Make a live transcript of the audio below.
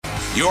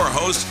your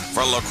host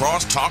for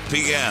Lacrosse Talk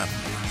PM,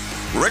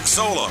 Rick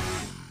Sola.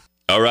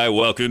 All right,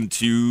 welcome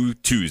to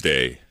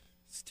Tuesday.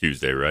 It's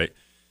Tuesday, right?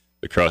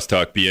 Lacrosse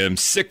Talk PM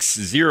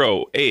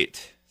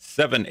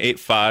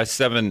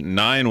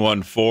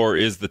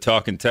 608-785-7914 is the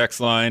talk and text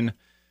line.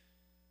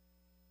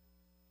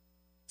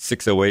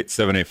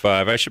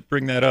 608-785. I should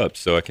bring that up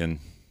so I can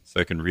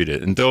read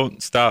it. And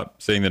don't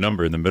stop saying the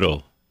number in the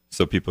middle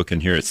so people can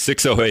hear it.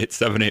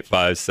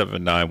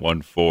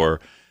 608-785-7914.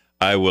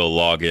 I will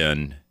log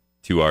in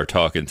to our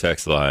talk and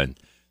text line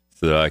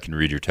so that I can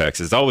read your text.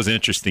 It's always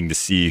interesting to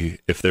see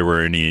if there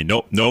were any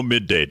no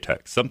midday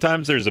text.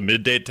 Sometimes there's a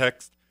midday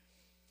text.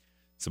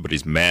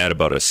 Somebody's mad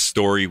about a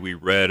story we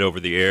read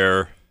over the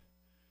air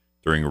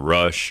during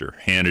Rush or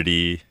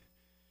Hannity,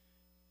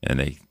 and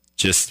they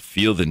just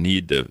feel the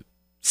need to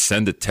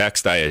send a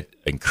text. I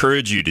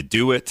encourage you to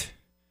do it.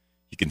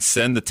 You can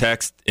send the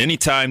text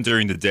anytime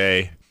during the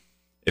day.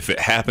 If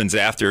it happens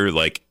after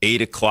like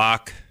 8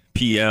 o'clock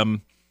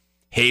p.m.,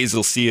 Hayes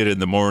will see it in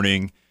the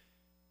morning.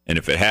 And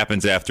if it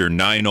happens after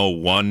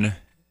 9:01,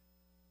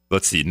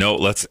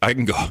 I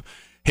can go.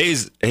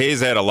 Hayes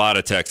had a lot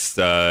of texts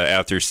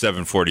after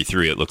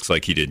 7:43. It looks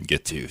like he didn't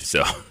get to.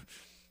 So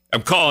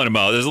I'm calling him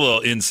out. There's a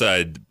little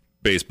inside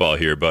baseball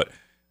here, but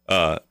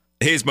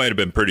Hayes might have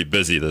been pretty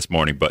busy this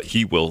morning, but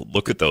he will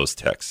look at those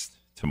texts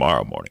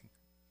tomorrow morning.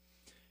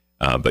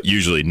 But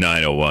usually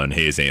 9:01,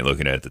 Hayes ain't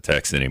looking at the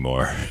text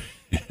anymore.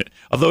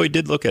 Although he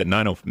did look at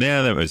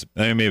 9:05.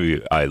 Yeah,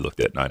 maybe I looked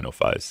at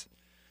 9:05s.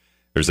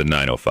 There's a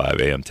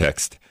 9:05 a.m.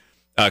 text.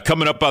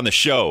 Coming up on the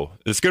show,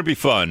 it's going to be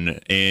fun.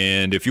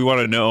 And if you want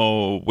to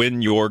know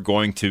when you're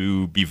going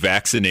to be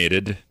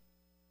vaccinated,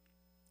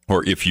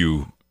 or if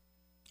you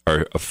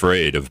are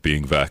afraid of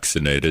being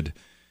vaccinated,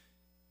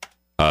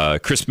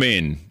 Chris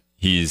Mayne,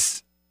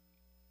 he's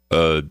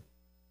a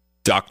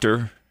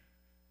doctor.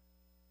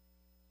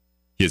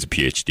 He has a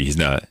PhD. He's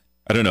not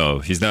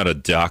a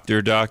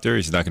doctor.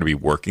 He's not going to be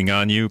working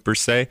on you per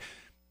se,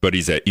 but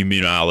he's an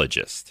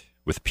immunologist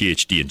with a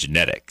PhD in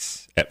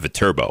genetics at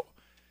Viterbo.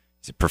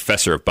 He's a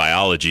professor of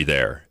biology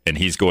there, and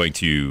he's going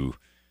to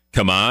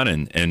come on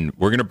and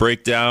we're going to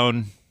break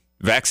down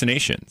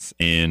vaccinations.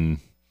 And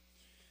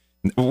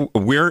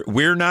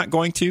we're not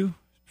going to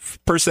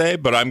per se,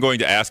 but I'm going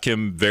to ask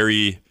him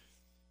very,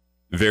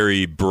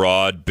 very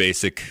broad,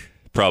 basic,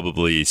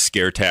 probably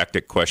scare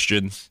tactic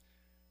questions.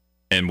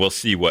 And we'll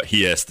see what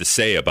he has to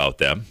say about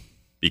them,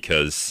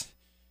 because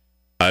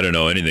I don't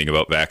know anything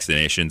about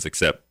vaccinations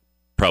except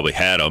probably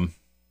had them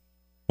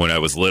when I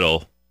was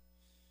little.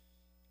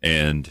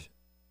 And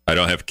I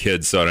don't have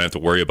kids, so I don't have to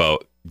worry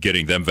about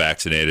getting them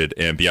vaccinated.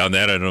 And beyond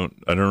that, I don't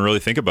really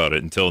think about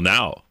it until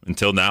now.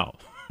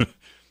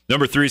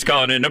 Number 3's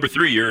calling in. Number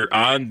 3, you're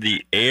on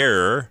the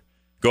air.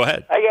 Go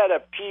ahead. I got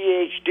a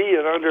PhD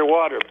in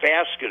underwater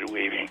basket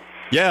weaving.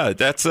 Yeah,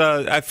 that's.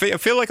 I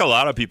feel like a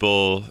lot of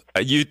people.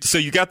 So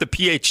you got the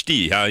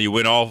PhD, huh? You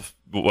went all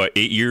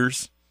 8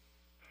 years?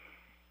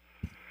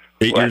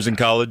 8 years in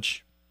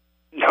college?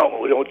 No,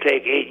 we don't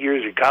take 8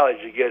 years in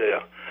college to get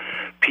a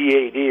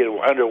PhD in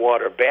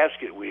underwater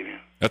basket weaving.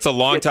 That's a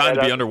long time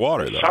to be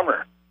underwater, though.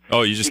 Summer.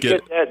 Oh, you just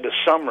get that in the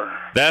summer.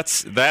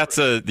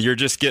 You're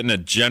just getting a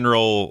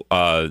general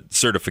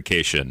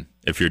certification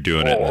if you're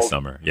doing it in the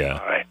summer. Yeah.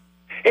 All right.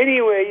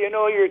 Anyway,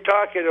 you're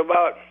talking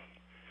about.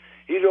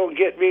 You don't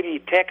get many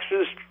texts,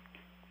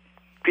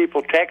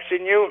 people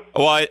texting you?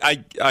 Well,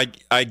 I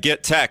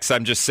get texts.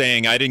 I'm just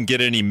saying I didn't get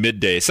any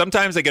midday.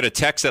 Sometimes I get a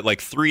text at like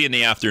 3 in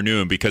the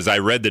afternoon because I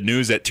read the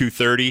news at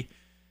 2:30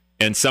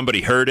 and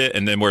somebody heard it,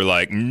 and then we're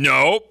like,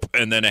 nope.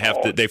 And then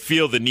they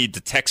feel the need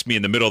to text me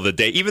in the middle of the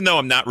day, even though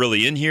I'm not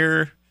really in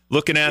here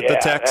looking at the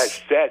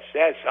text. That's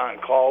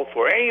uncalled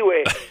for.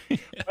 Anyway,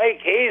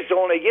 Mike Hayes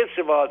only gets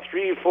about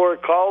 3-4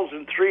 calls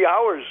in 3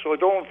 hours, so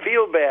don't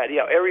feel bad.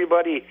 Yeah,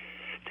 everybody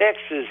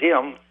texts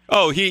him.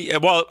 Oh,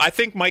 I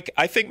think Mike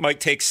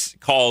takes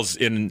calls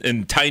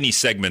in tiny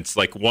segments,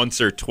 like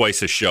once or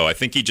twice a show. I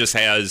think he just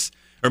has,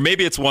 or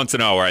maybe it's once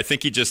an hour. I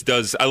think he just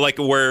does. I like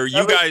where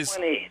you guys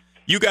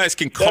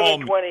can call.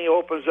 7:20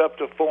 opens up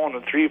the phone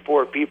and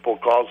 3-4 people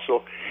call.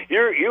 So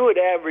you would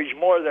average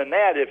more than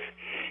that if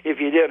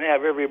you didn't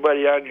have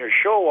everybody on your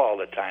show all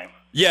the time.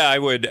 Yeah, I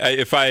would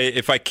if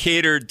I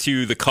catered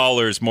to the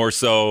callers more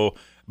so.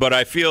 But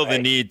I feel the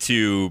need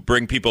to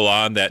bring people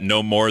on that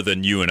know more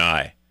than you and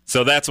I.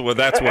 So that's where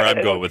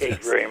I'm going with this.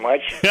 Thank you very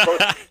much.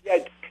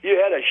 You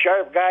had a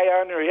sharp guy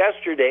on there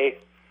yesterday.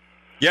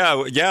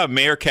 Yeah,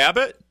 Mayor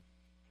Cabot?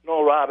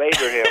 No, Rob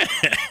Abraham.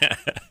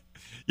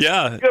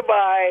 Yeah.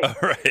 Goodbye. All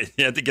right.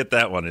 You had to get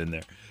that one in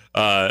there.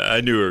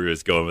 I knew where he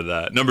was going with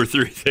that. Number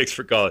 3, thanks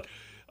for calling.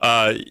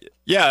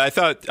 Yeah, I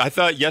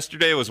thought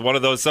yesterday was one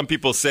of those. Some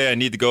people say I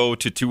need to go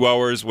to 2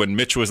 hours. When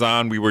Mitch was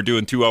on, we were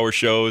doing 2-hour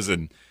shows,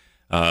 and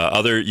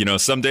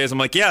some days I'm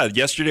like, yeah,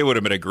 yesterday would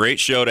have been a great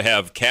show to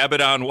have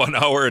Cabot on 1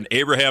 hour and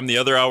Abraham the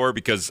other hour,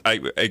 because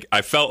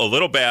I felt a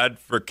little bad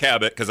for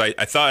Cabot because I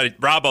thought,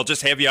 Rob, I'll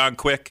just have you on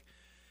quick,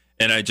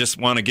 and I just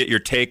want to get your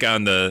take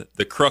on the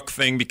Crook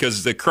thing,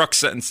 because the Crook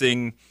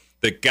sentencing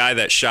the guy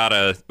that shot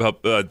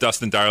a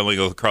Dustin Darling,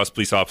 a lacrosse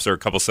police officer, a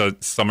couple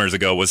summers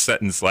ago, was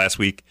sentenced last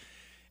week.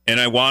 And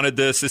I wanted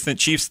the assistant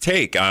chief's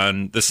take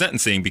on the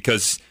sentencing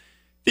because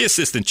the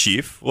assistant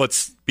chief,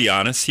 let's be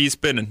honest, he's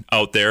been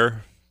out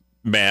there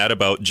mad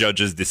about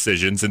judges'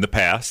 decisions in the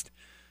past.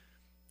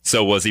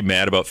 So was he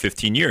mad about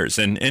 15 years?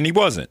 And he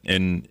wasn't.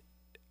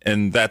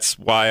 And that's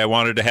why I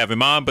wanted to have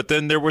him on. But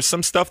then there was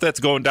some stuff that's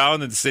going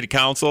down in the city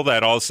council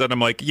that all of a sudden I'm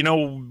like,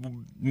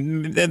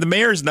 the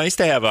mayor's nice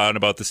to have on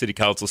about the city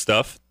council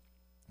stuff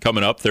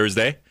coming up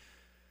Thursday.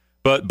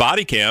 But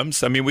body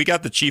cams, I mean, we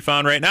got the chief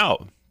on right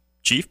now.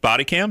 Chief,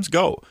 body cams,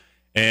 go.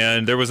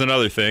 And there was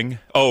another thing.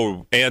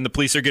 Oh, and the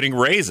police are getting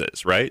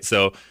raises, right?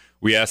 So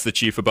we asked the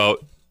chief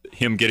about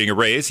him getting a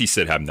raise. He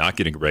said, I'm not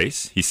getting a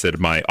raise. He said,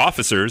 my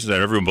officers and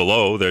everyone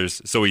below,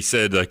 so he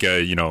said, like,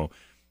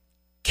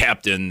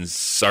 captains,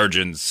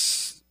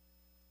 sergeants,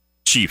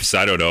 chiefs,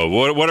 I don't know,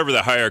 whatever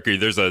the hierarchy,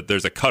 there's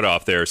a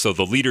cutoff there. So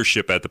the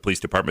leadership at the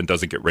police department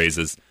doesn't get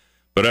raises,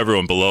 but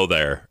everyone below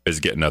there is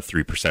getting a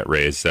 3%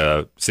 raise.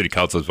 City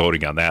council is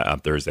voting on that on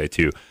Thursday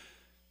too.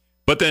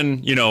 But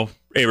then,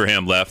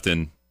 Abraham left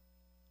and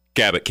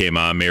Cabot came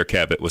on. Mayor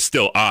Cabot was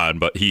still on,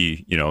 but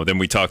he, then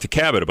we talked to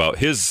Cabot about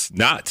his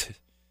not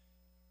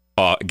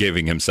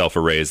giving himself a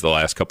raise the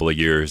last couple of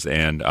years.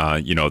 And,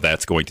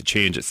 that's going to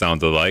change, it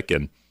sounded like.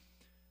 And,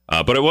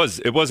 but it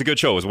was a good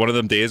show. It was one of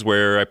them days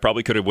where I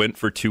probably could have went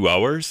for 2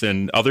 hours,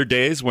 and other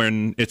days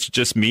when it's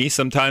just me,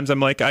 sometimes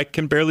I'm like, I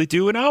can barely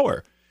do an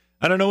hour.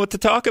 I don't know what to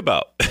talk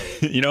about,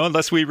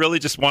 unless we really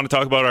just want to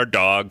talk about our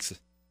dogs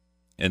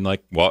and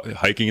like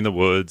hiking in the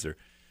woods or,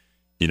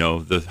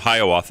 the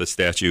Hiawatha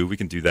statue. We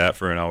can do that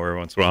for an hour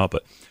once in a while.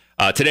 But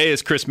today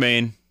is Chris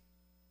Mayne,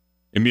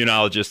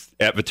 immunologist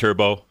at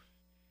Viterbo.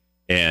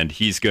 And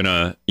he's going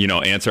to,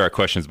 answer our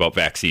questions about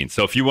vaccines.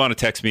 So if you want to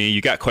text me,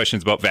 you got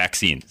questions about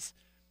vaccines.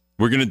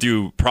 We're going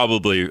to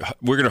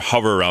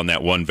hover around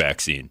that one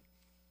vaccine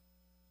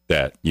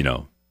that,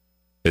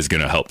 is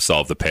going to help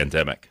solve the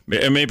pandemic.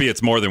 And maybe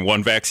it's more than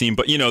one vaccine,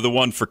 but, the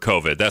one for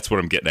COVID. That's what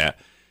I'm getting at.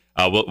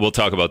 We'll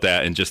talk about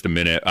that in just a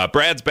minute.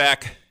 Brad's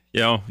back.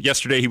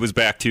 Yesterday he was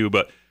back too,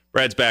 but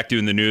Brad's back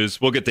doing the news.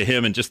 We'll get to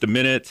him in just a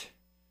minute.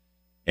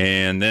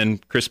 And then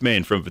Chris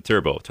Mayne from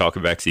Viterbo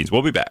talking vaccines.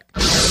 We'll be back.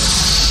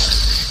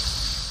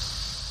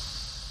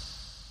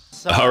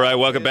 All right,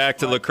 welcome back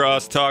to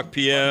Lacrosse Talk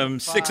PM.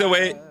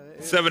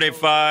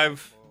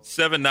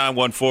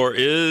 608-785-7914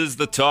 is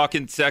the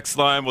talking text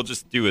line. We'll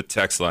just do a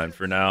text line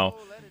for now.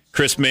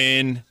 Chris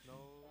Mayne,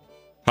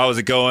 how is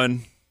it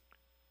going?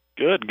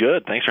 Good.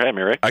 Thanks for having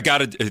me, Rick. I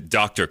got a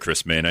Dr.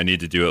 Chris Mayne. I need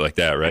to do it like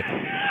that, right?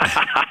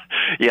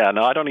 Yeah,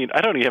 no, I don't need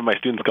to have my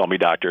students call me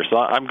doctor, so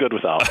I'm good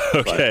without.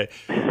 Okay.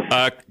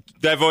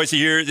 That voice you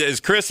hear is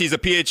Chris. He has a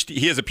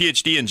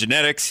PhD in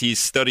genetics. He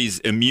studies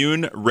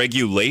immune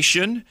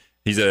regulation.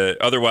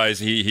 Otherwise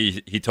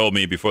he told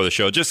me before the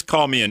show, just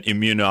call me an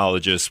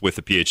immunologist with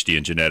a PhD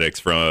in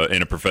genetics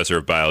and a professor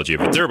of biology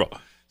at Viterbo.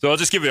 So I'll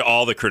just give you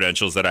all the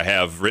credentials that I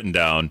have written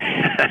down.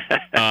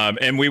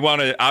 And we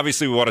want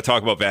to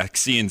talk about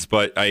vaccines,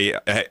 but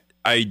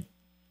I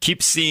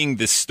keep seeing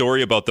this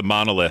story about the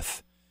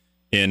monolith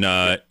in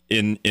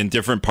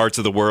different parts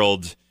of the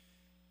world.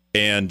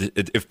 And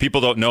if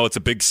people don't know, it's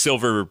a big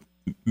silver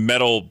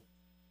metal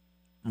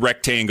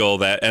rectangle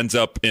that ends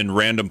up in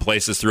random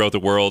places throughout the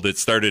world. It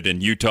started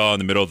in Utah in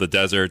the middle of the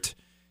desert,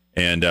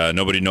 and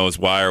nobody knows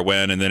why or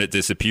when, and then it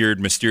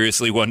disappeared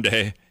mysteriously one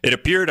day. It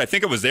appeared, I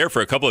think it was there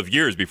for a couple of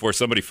years before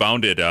somebody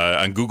found it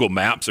on Google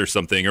Maps or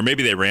something, or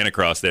maybe they ran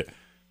across it.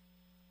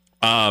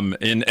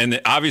 And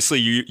obviously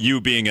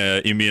you being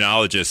an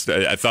immunologist,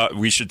 I thought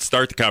we should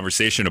start the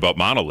conversation about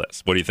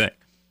monoliths. What do you think?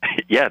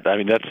 Yeah, I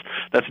mean that's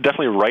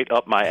definitely right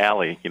up my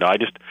alley. I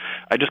just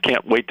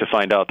can't wait to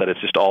find out that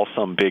it's just all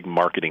some big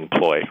marketing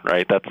ploy,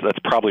 right? That's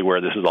probably where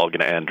this is all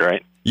going to end,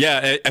 right?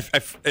 Yeah,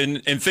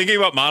 and thinking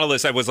about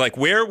monoliths, I was like,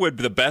 where would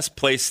the best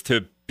place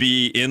to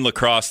be in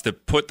lacrosse to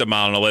put the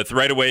monolith?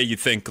 Right away, you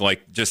think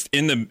like just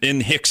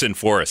in Hickson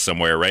Forest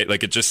somewhere, right?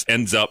 Like it just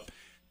ends up.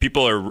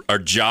 People are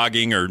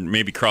jogging or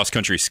maybe cross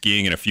country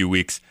skiing in a few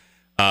weeks.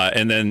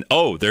 And then,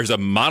 there's a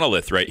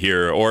monolith right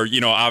here, or,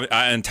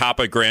 on top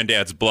of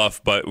Granddad's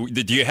Bluff. But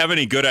do you have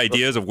any good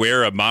ideas of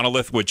where a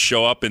monolith would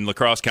show up in La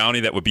Crosse County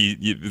that would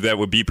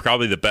be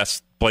probably the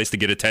best place to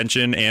get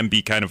attention and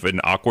be kind of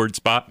an awkward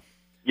spot?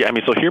 Yeah, I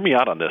mean, so hear me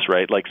out on this,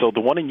 right? Like, so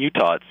the one in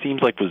Utah, it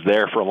seems like was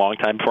there for a long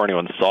time before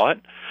anyone saw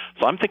it.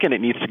 So I'm thinking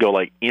it needs to go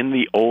like in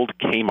the old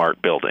Kmart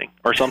building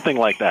or something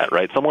like that,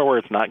 right? Somewhere where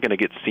it's not going to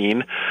get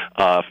seen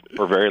for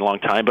a very long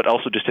time, but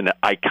also just in an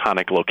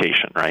iconic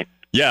location, right?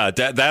 Yeah,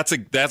 that's a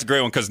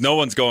great one because no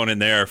one's going in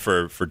there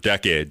for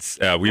decades.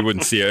 We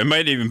wouldn't see it. It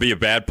might even be a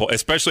bad ploy,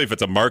 especially if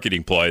it's a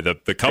marketing ploy. The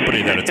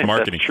company that it's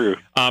marketing. That's true.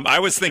 I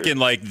was thinking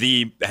like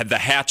the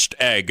hatched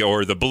egg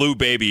or the blue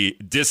baby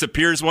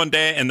disappears one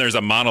day and there's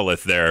a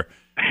monolith there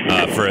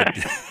for it.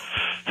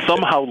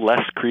 Somehow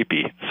less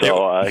creepy.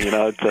 So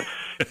it's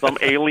some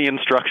alien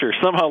structure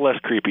somehow less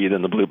creepy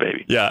than the blue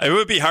baby. Yeah, it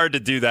would be hard to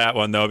do that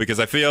one, though, because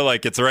I feel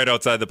like it's right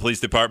outside the police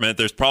department.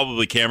 There's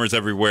probably cameras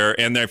everywhere,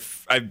 and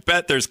I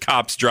bet there's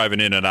cops driving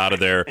in and out of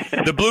there.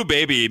 The blue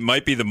baby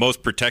might be the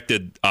most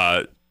protected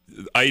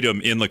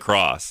item in La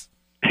Crosse.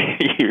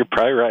 You're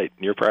probably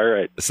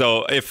right.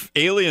 So if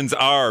aliens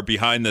are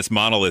behind this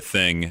monolith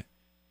thing,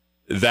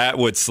 that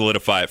would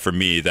solidify it for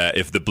me that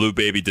if the blue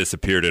baby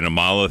disappeared and a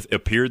monolith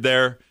appeared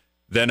there,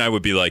 then I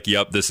would be like,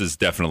 yep, this is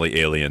definitely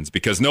aliens,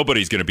 because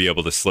nobody's going to be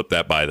able to slip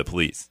that by the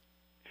police.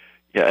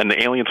 Yeah, and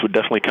the aliens would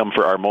definitely come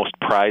for our most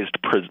prized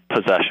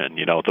possession,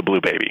 the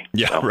blue baby.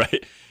 Yeah, so.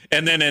 Right.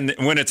 And then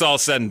when it's all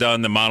said and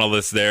done, the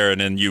monolith's there,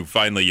 and then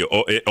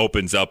it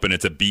opens up and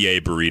it's a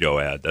BA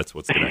burrito ad. That's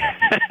what's going to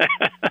happen.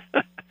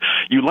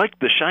 You like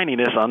the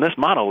shininess on this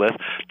monolith?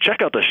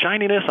 Check out the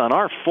shininess on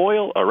our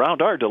foil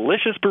around our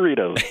delicious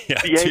burritos.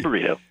 Yeah, BA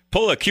burrito.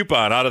 Pull a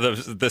coupon out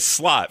of the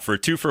slot for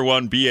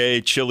 2-for-1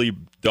 BA chili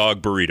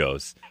dog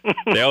burritos.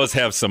 They always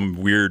have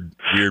some weird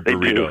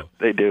burrito.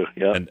 They do.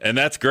 Yeah. And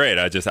that's great.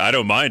 I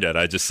don't mind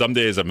it. Some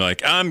days I'm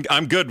like,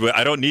 I'm good.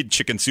 I don't need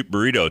chicken soup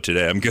burrito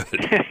today. I'm good.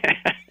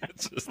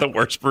 It's just the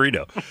worst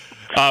burrito.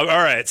 All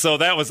right. So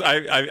that was,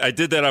 I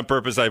did that on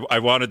purpose. I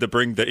wanted to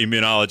bring the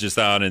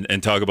immunologist on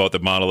and talk about the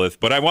monolith,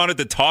 but I wanted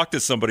to talk to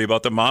somebody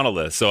about the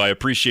monolith. So I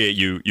appreciate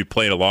you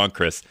playing along,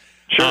 Chris.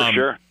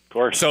 Sure. Of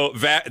course. So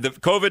the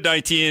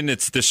COVID-19,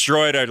 it's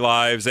destroyed our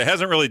lives. It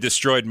hasn't really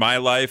destroyed my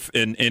life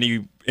in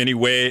any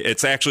way.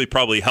 It's actually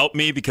probably helped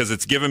me because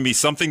it's given me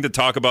something to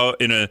talk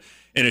about in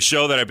a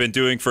show that I've been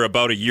doing for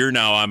about a year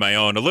now on my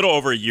own, a little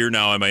over a year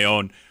now on my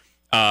own.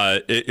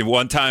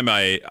 One time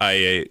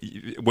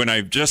when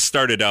I just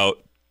started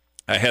out,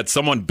 I had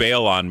someone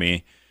bail on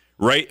me,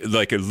 right?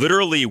 Like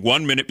literally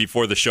 1 minute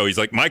before the show. He's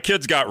like, my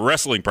kid's got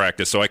wrestling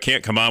practice, so I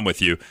can't come on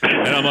with you.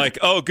 And I'm like,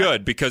 oh,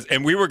 good.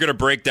 And we were going to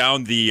break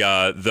down the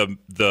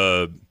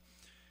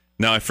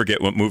now I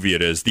forget what movie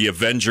it is. The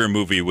Avenger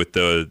movie with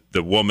the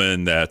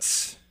woman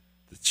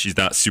she's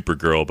not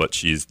Supergirl, but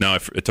she's now I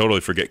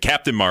totally forget.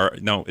 Captain Marvel.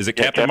 No, is it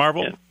Captain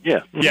Marvel? Yeah.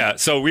 Mm-hmm. Yeah.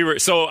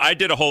 So I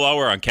did a whole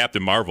hour on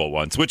Captain Marvel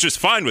once, which is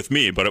fine with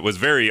me, but it was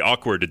very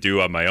awkward to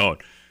do on my own.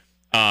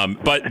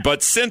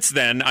 But since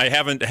then, I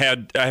haven't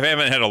had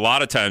a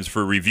lot of times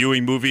for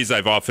reviewing movies.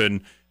 I've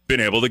often been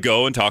able to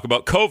go and talk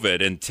about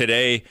COVID. And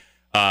today,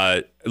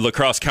 La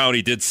Crosse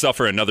County did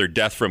suffer another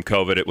death from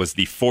COVID. It was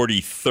the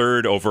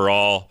 43rd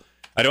overall.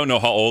 I don't know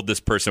how old this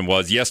person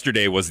was.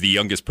 Yesterday was the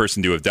youngest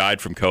person to have died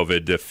from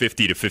COVID,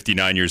 50 to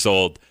 59 years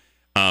old.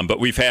 But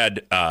we've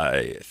had,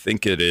 I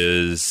think it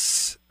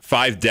is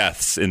 5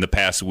 deaths in the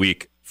past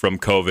week from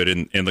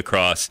COVID in La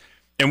Crosse.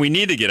 And we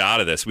need to get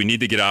out of this. We need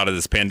to get out of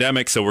this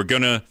pandemic. So we're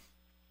gonna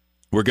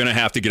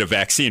have to get a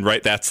vaccine,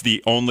 right? That's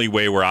the only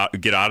way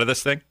get out of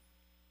this thing.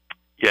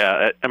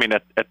 Yeah, I mean,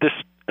 at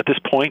this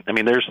point, I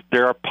mean,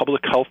 there are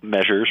public health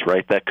measures,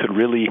 right, that could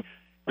really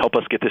help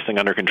us get this thing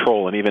under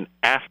control. And even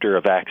after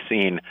a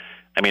vaccine,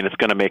 I mean, it's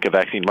going to make a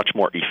vaccine much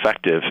more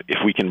effective if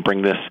we can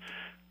bring this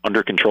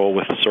under control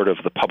with sort of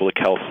the public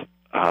health,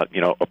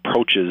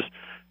 approaches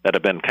that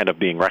have been kind of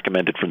being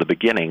recommended from the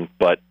beginning.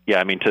 But yeah,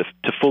 I mean, to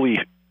fully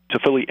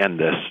end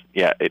this,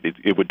 yeah,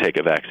 it would take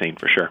a vaccine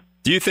for sure.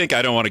 Do you think,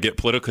 I don't want to get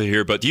political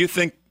here, but do you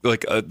think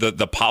like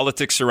the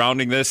politics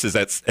surrounding this is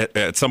that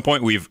at some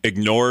point we've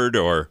ignored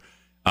or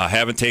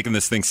haven't taken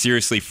this thing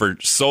seriously for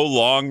so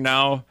long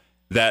now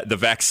that the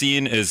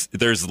vaccine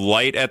there's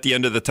light at the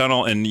end of the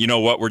tunnel, and you know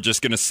what, we're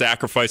just going to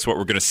sacrifice what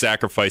we're going to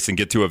sacrifice and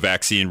get to a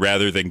vaccine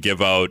rather than give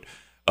out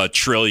 $1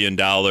 trillion in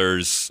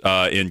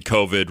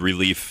COVID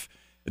relief?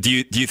 Do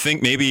you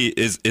think maybe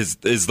is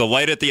the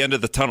light at the end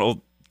of the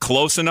tunnel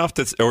close enough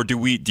or do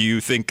you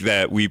think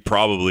that we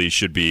probably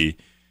should be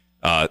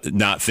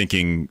not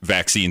thinking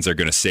vaccines are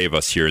going to save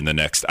us here in the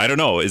next? I don't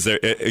know. Is there?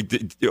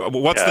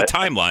 What's the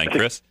timeline,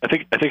 Chris? I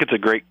think it's a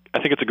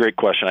great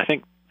question. I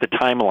think the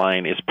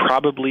timeline is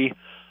probably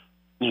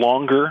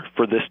longer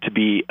for this to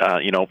be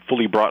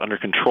fully brought under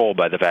control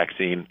by the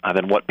vaccine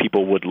than what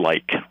people would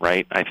like.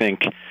 Right? I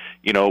think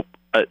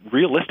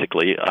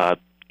realistically,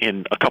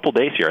 in a couple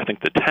days here, I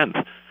think the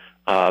 10th.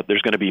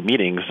 There's going to be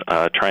meetings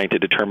trying to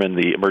determine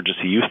the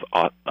emergency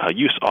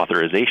use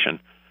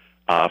authorization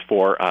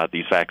for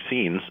these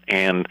vaccines,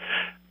 and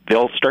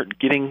they'll start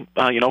getting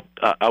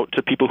out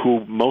to people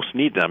who most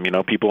need them.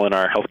 People in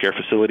our healthcare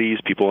facilities,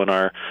 people in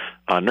our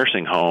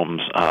nursing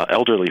homes,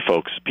 elderly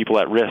folks, people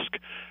at risk.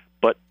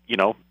 But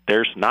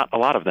there's not a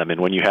lot of them,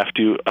 and when you have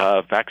to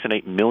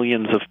vaccinate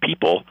millions of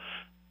people,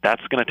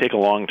 that's going to take a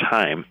long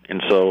time.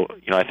 And so,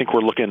 I think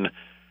we're looking,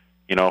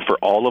 for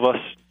all of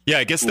us. Yeah,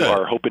 I guess who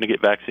are hoping to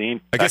get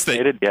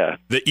vaccinated.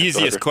 The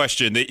easiest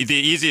question, the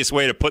easiest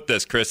way to put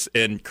this, Chris,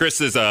 and Chris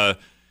is a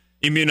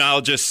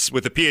immunologist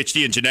with a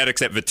PhD in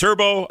genetics at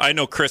Viterbo. I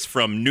know Chris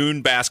from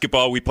noon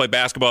basketball. We play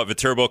basketball at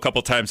Viterbo a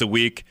couple times a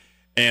week.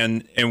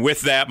 And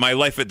with that, my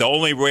life, the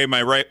only way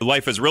my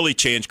life has really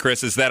changed,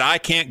 Chris, is that I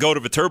can't go to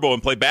Viterbo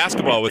and play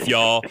basketball with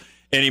y'all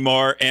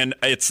anymore. And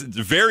it's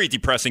very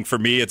depressing for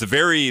me. It's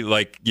very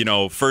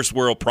first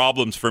world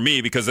problems for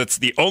me, because it's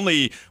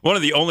one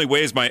of the only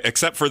ways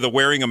except for the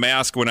wearing a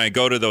mask when I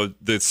go to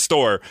the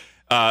store.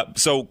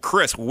 So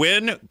Chris,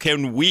 when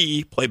can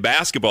we play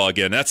basketball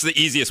again? That's the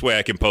easiest way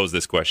I can pose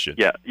this question.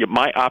 Yeah.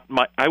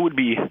 I would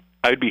be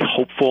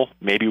hopeful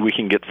maybe we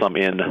can get some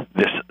in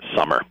this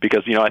summer,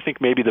 because, I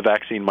think maybe the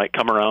vaccine might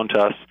come around to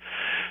us,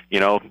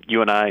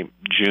 you and I,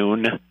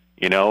 June,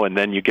 and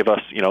then you give us,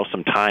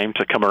 some time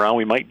to come around.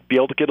 We might be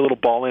able to get a little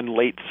ball in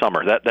late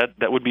summer.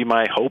 That would be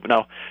my hope.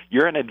 Now,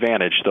 you're an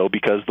advantage, though,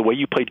 because the way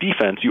you play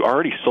defense, you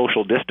already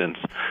social distance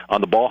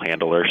on the ball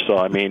handler. So,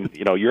 I mean,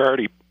 you're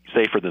already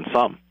safer than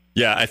some.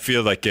 Yeah, I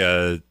feel like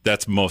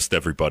that's most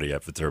everybody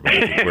at Viterbo.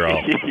 I think we're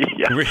all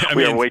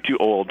we are way too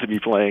old to be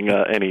playing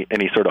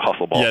any sort of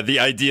hustle ball. Yeah, the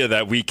idea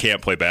that we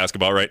can't play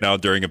basketball right now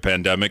during a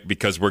pandemic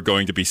because we're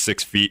going to be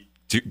 6 feet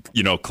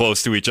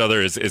close to each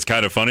other is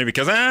kind of funny,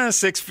 because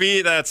 6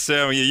 feet, that's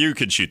you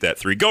can shoot that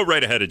three. Go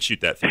right ahead and shoot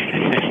that three.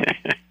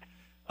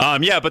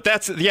 But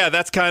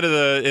that's kind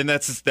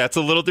of that's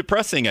a little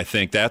depressing. I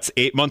think that's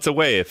 8 months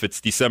away. If it's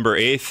December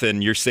 8th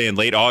and you're saying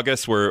late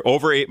August, we're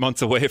over 8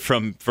 months away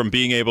from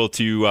being able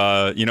to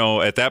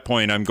at that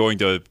point I'm going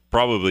to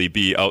probably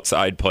be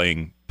outside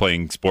playing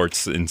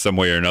sports in some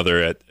way or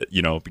another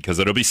because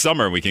it'll be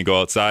summer and we can go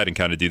outside and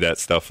kind of do that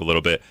stuff a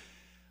little bit.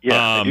 Yeah,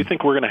 I do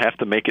think we're going to have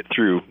to make it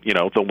through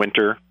the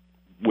winter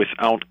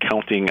without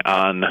counting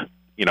on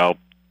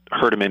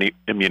herd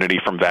immunity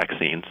from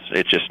vaccines.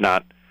 It's just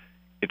not.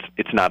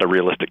 It's not a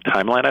realistic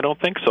timeline, I don't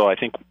think. So I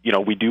think,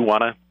 we do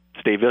want to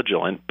stay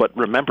vigilant, but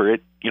remember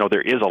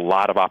there is a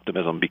lot of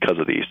optimism because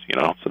of these,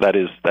 so that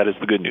is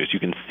the good news. You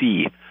can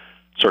see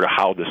sort of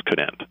how this could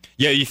end.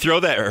 Yeah, you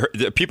throw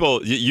that, people,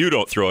 you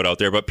don't throw it out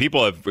there, but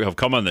people have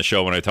come on the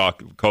show when I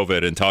talk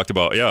COVID and talked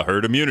about,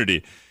 herd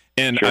immunity.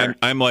 And sure.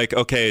 I'm like,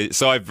 okay,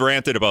 so I've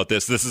ranted about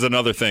this. This is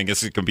another thing.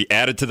 This can be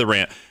added to the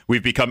rant.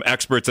 We've become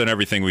experts on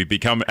everything. We've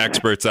become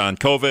experts on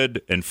COVID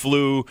and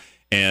flu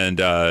and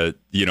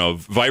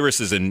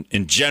viruses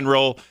in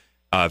general.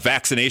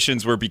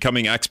 Vaccinations we're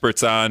becoming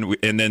experts on,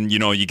 and then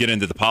you get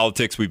into the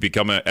politics. We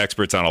become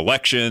experts on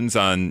elections,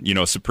 on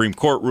Supreme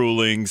Court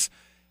rulings,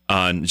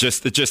 on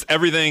just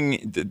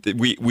everything.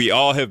 We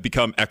all have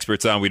become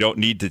experts on. We don't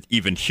need to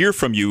even hear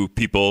from you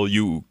people,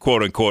 you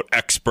quote unquote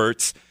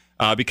experts,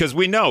 because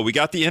we know we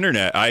got the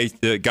internet.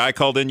 The guy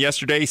called in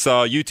yesterday,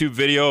 saw a YouTube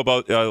video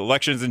about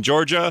elections in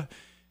Georgia.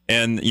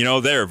 And,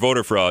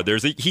 voter fraud.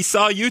 He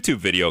saw a YouTube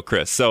video,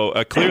 Chris. So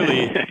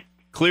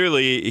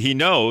clearly he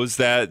knows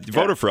that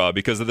voter fraud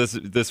because of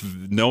this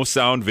no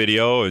sound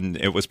video. And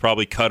it was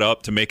probably cut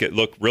up to make it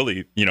look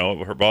really,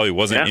 probably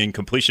wasn't in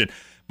completion.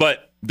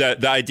 But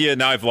the idea,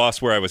 now I've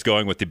lost where I was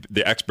going with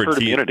the expert herd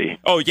team. Immunity.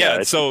 Oh,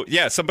 yeah.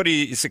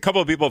 A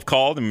couple of people have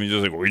called and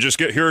just like, we just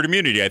get herd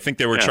immunity. I think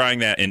they were trying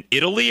that in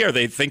Italy. Are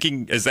they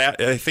thinking,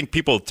 I think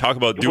people talk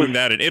about doing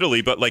that in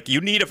Italy, but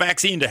you need a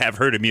vaccine to have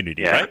herd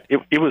immunity, right?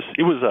 It was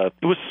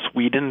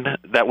Sweden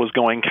that was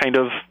going kind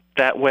of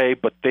that way,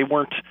 but they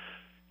weren't,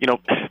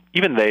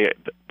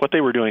 what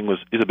they were doing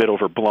is a bit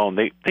overblown.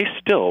 They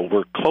still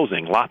were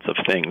closing lots of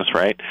things,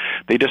 right?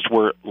 They just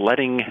were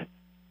letting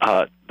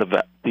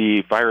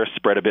the virus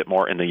spread a bit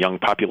more in the young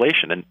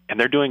population, and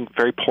they're doing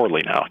very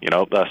poorly now.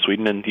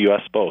 Sweden and the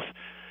U.S. both.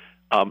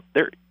 I'm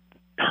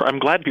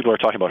glad people are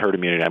talking about herd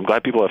immunity. I'm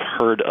glad people have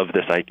heard of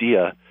this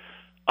idea,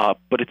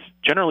 but it's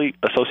generally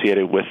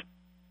associated with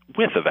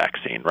a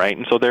vaccine, right?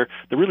 And so there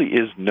really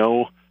is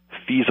no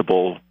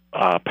feasible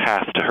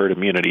path to herd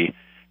immunity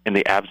in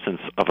the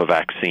absence of a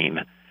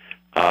vaccine,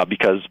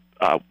 because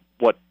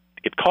what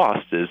it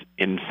costs is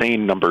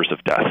insane numbers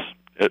of deaths,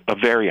 a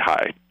very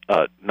high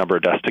number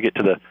of deaths to get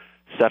to the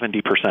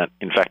 70%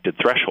 infected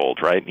threshold,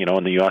 right?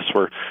 In the U.S.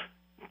 we're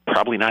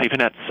probably not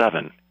even at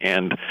 7,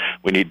 and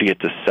we need to get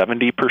to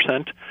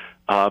 70%.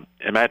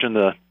 Imagine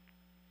the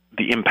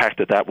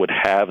impact that would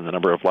have and the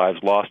number of lives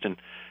lost. And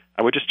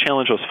I would just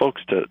challenge those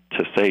folks to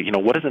say,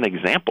 what is an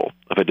example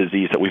of a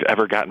disease that we've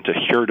ever gotten to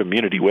herd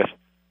immunity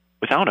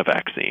without a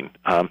vaccine?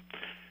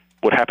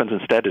 What happens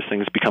instead is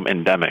things become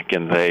endemic,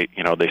 and they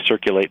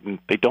circulate, and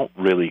they don't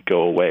really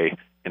go away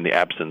in the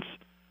absence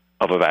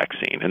of a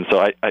vaccine. And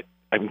so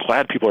I'm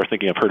glad people are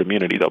thinking of herd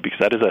immunity, though, because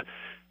that is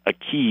a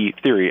key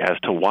theory as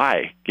to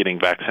why getting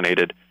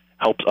vaccinated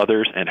helps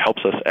others and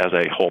helps us as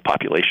a whole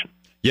population.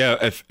 Yeah,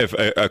 if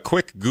a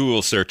quick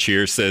Google search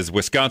here says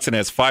Wisconsin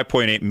has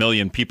 5.8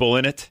 million people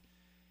in it,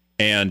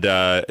 and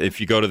if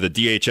you go to the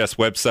DHS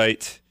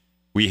website,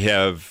 we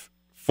have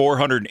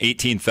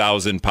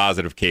 418,000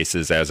 positive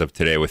cases as of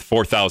today, with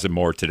 4,000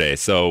 more today.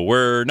 So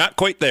we're not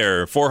quite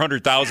there.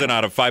 400,000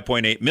 out of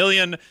 5.8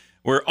 million.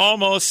 We're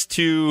almost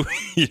to,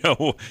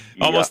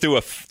 almost to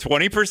a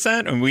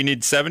 20%, and we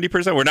need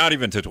 70%. We're not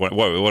even to 20.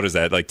 What is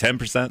that? Like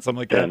 10%, something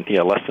like that?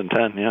 Yeah, less than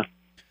 10. Yeah.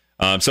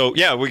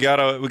 We got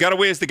a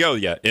ways to go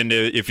yet. And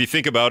if you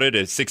think about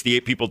it,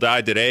 68 people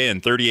died today,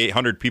 and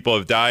 3,800 people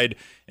have died.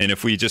 And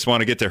if we just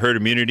want to get to herd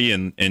immunity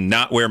and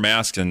not wear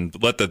masks and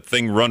let the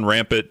thing run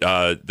rampant,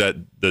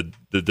 that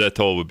the death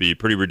toll would be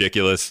pretty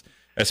ridiculous.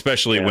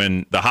 especially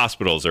when the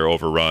hospitals are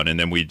overrun and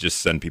then we just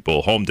send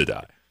people home to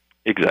die.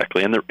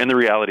 Exactly. And the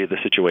reality of the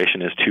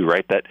situation is too,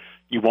 right, that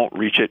you won't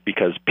reach it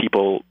because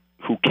people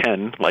who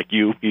can, like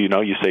you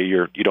say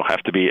you don't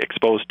have to be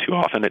exposed too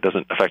often, it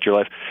doesn't affect your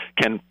life,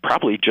 can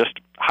probably just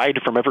hide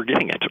from ever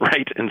getting it,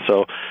 right? And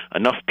so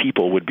enough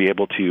people would be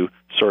able to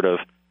sort of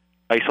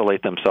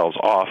isolate themselves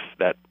off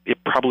that it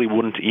probably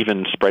wouldn't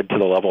even spread to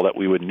the level that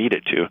we would need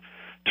it to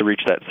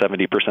reach that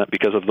 70%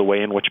 because of the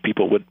way in which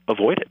people would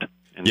avoid it.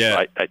 And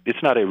so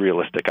it's not a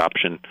realistic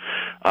option,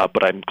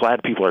 but I'm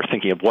glad people are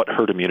thinking of what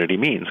herd immunity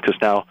means, because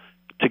now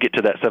to get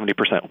to that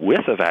 70%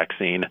 with a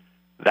vaccine,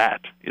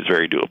 that is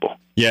very doable.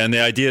 Yeah, and the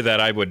idea that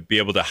I would be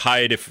able to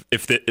hide if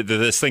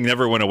this thing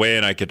never went away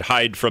and I could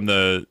hide from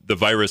the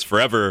virus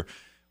forever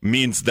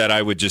means that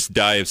I would just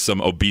die of some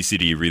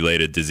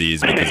obesity-related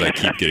disease because I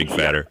keep getting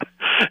fatter.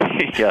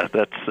 Yeah,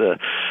 that's...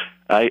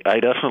 I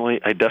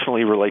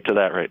definitely relate to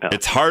that right now.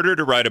 It's harder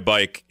to ride a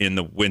bike in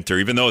the winter,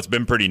 even though it's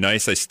been pretty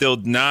nice. I'm still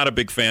not a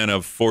big fan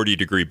of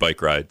 40-degree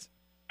bike rides.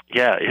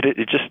 Yeah,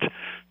 it just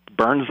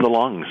burns the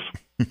lungs.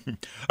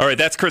 All right,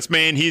 that's Chris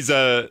Mayne. He's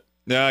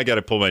now I got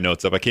to pull my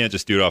notes up. I can't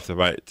just do it off the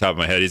top of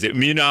my head. He's an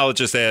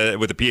immunologist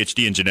with a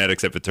PhD in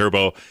genetics at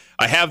Viterbo.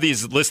 I have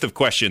these list of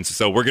questions,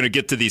 so we're going to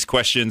get to these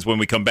questions when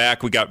we come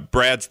back. We got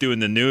Brad's doing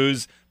the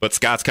news, but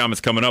Scott's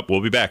comments coming up.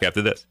 We'll be back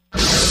after this.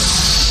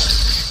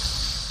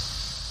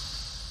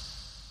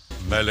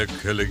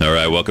 All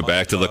right, welcome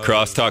back to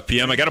Lacrosse Talk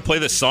PM. I got to play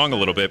this song a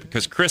little bit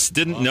because Chris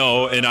didn't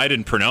know, and I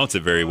didn't pronounce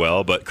it very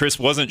well, but Chris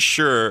wasn't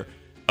sure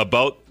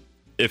about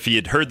if he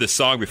had heard this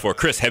song before.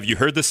 Chris, have you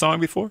heard this song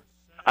before?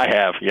 I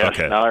have, yes.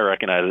 Okay. Now I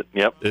recognize it.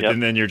 Yep.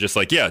 And then you're just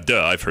like, yeah,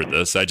 duh, I've heard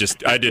this. I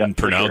didn't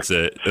pronounce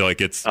it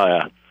like it's... Oh,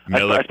 yeah.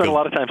 I spent a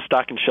lot of time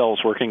stocking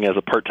shelves working as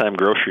a part-time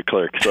grocery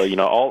clerk. So,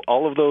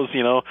 all of those,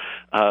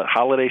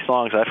 holiday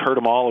songs, I've heard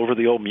them all over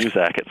the old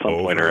Muzak at some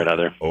point or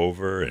another.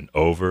 Over and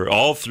over,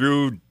 all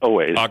through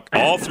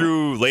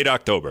late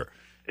October.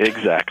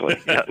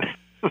 Exactly.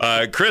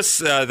 Yeah.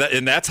 Chris,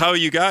 and that's how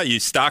you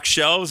stocked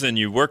shelves and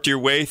you worked your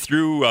way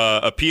through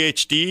a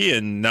PhD,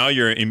 and now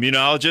you're an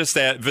immunologist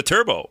at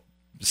Viterbo.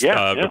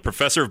 A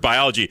professor of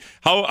biology.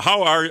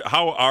 How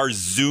are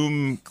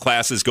Zoom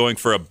classes going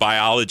for a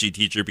biology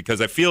teacher?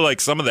 Because I feel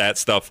like some of that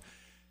stuff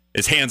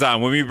is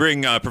hands-on. When we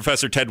bring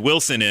Professor Ted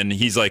Wilson in,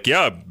 he's like,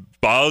 yeah,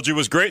 biology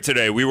was great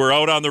today. We were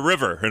out on the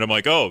river. And I'm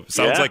like, oh,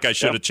 sounds like I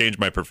should have changed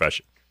my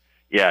profession.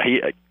 Yeah,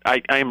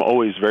 I'm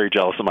always very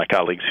jealous of my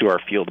colleagues who are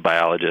field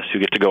biologists who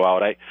get to go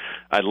out.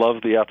 I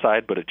love the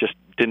outside, but it just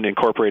didn't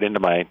incorporate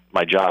into my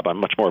job. I'm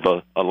much more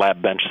of a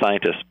lab bench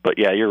scientist. But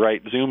yeah, you're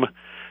right. Zoom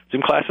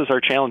classes are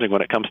challenging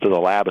when it comes to the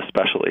lab,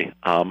 especially.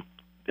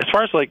 As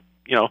far as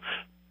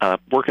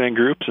working in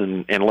groups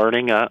and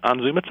learning on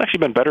Zoom, it's actually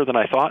been better than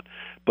I thought.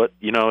 But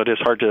it is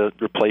hard to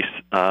replace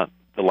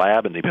the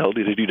lab and the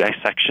ability to do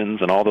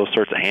dissections and all those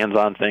sorts of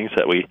hands-on things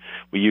that we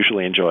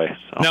usually enjoy.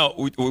 So. Now,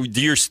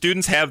 do your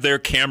students have their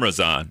cameras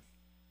on?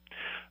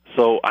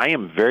 So I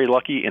am very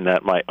lucky in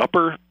that my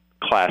upper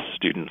class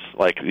students,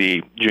 like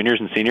the juniors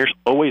and seniors,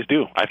 always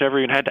do. I've never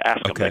even had to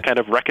ask them. They kind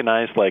of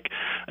recognize,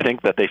 I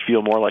think that they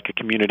feel more like a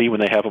community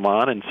when they have them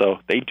on, and so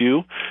they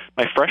do.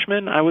 My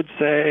freshmen, I would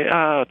say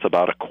it's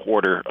about a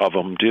quarter of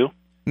them do.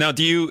 Now,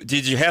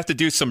 did you have to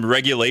do some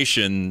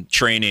regulation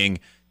training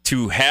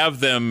to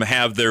have them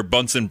have their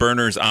Bunsen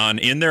burners on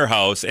in their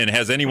house, and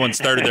has anyone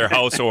started their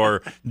house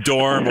or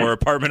dorm or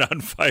apartment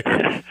on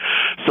fire?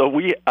 So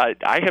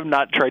I have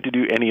not tried to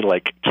do any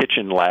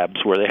kitchen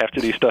labs where they have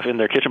to do stuff in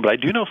their kitchen, but I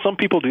do know some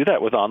people do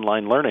that with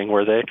online learning,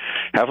 where they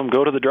have them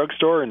go to the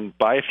drugstore and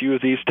buy a few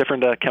of these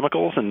different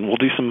chemicals, and we'll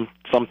do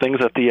some things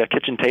at the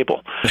kitchen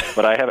table.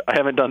 But I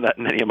haven't done that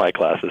in any of my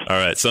classes. All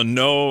right, so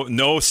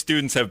no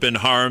students have been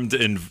harmed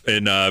in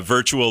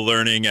virtual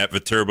learning at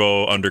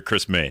Viterbo under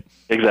Chris Mayne.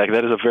 Exactly,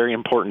 that is a very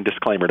important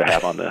disclaimer to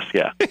have on this.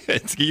 Yeah,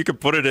 you could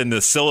put it in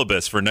the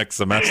syllabus for next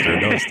semester.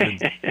 No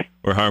students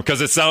were harmed,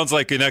 because it sounds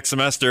like next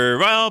semester.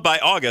 Well, by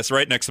August,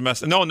 right? Next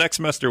semester. No, next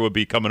semester would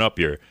be coming up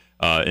here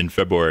in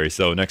February.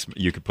 So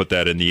you could put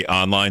that in the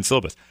online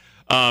syllabus.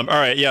 All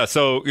right, yeah.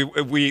 So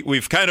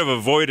we've kind of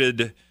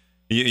avoided.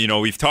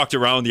 We've talked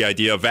around the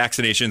idea of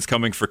vaccinations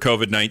coming for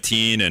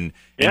COVID-19, and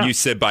you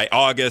said by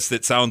August,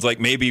 it sounds like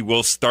maybe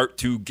we'll start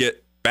to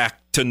get back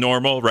to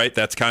normal, right?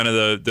 That's kind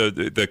of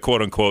the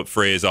quote unquote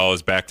phrase,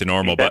 always back to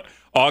normal. But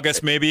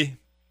August, maybe.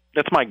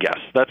 That's my guess.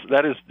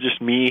 That is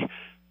just me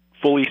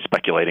fully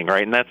speculating,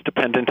 right? And that's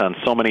dependent on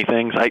so many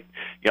things.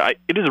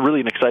 It is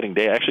really an exciting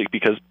day, actually,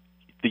 because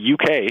the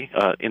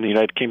UK, in the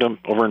United Kingdom,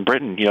 over in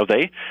Britain,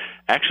 they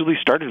actually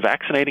started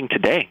vaccinating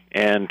today.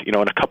 And, in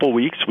a couple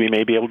weeks, we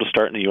may be able to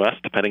start in the U.S.,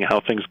 depending on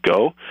how things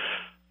go.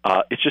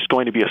 It's just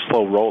going to be a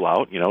slow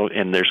rollout,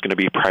 and there's going to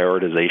be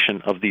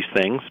prioritization of these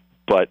things.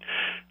 But,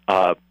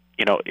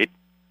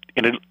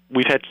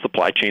 we've had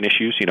supply chain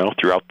issues,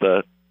 throughout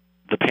the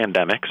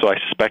pandemic. So I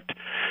suspect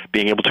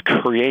being able to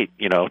create,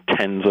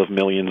 tens of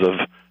millions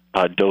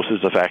of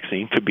doses of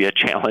vaccine could be a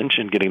challenge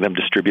in getting them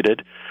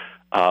distributed.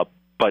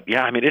 But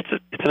yeah, it's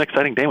an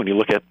exciting day when you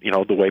look at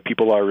the way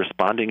people are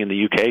responding in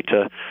the UK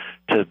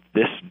to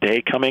this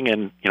day coming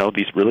and,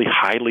 these really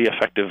highly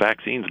effective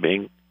vaccines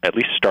being at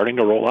least starting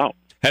to roll out.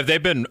 Have they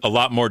been a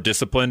lot more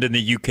disciplined in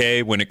the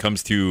UK when it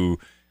comes to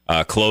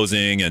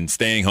closing and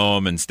staying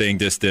home and staying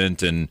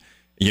distant, and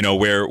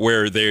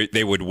where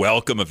they would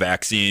welcome a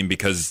vaccine?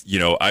 Because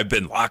I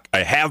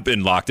have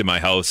been locked in my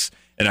house,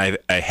 and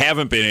I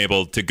haven't been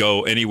able to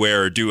go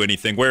anywhere or do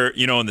anything. Where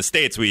in the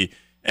States we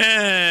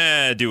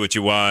do what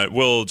you want,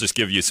 we'll just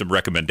give you some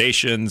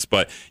recommendations,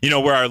 but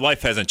where our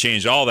life hasn't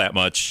changed all that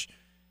much,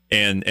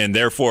 and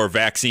therefore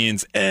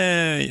vaccines,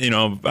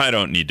 I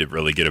don't need to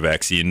really get a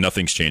vaccine.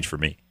 Nothing's changed for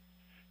me.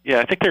 Yeah,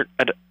 I think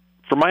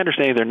from my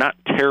understanding, they're not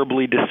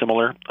terribly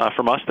dissimilar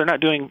from us. They're not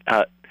doing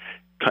as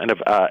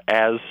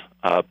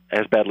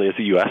badly as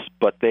the U.S.,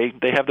 but they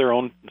have their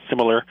own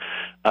similar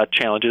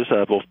challenges,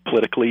 both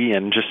politically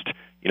and just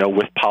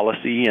with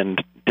policy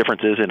and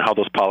differences in how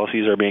those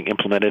policies are being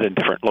implemented in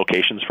different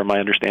locations, from my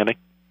understanding.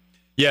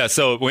 Yeah.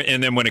 So,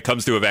 and then when it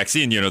comes to a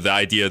vaccine, the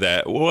idea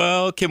that,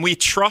 well, can we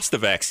trust the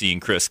vaccine,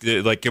 Chris?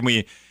 Like, can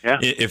we,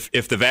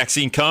 if the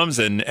vaccine comes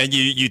and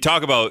you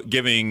talk about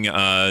giving,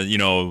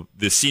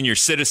 the senior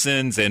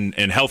citizens and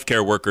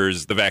healthcare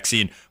workers the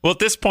vaccine. Well, at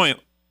this point,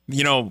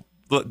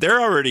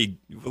 they're already,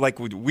 like,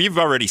 we've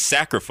already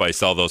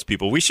sacrificed all those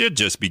people. We should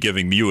just be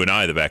giving you and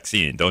I the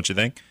vaccine, don't you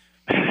think?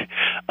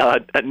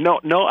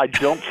 No, I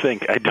don't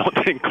think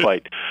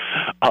quite.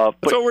 That's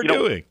what we're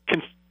doing.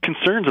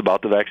 Concerns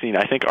about the vaccine,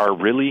 I think, are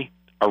really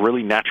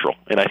natural,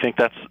 and I think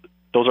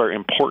those are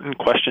important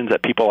questions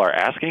that people are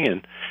asking,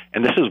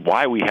 and this is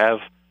why we have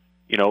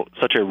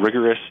such a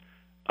rigorous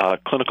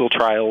clinical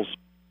trials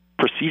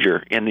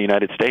procedure in the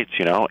United States,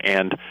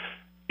 and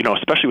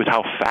especially with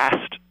how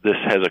fast this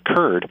has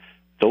occurred.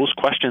 Those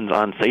questions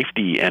on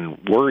safety and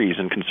worries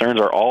and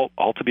concerns are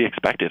all to be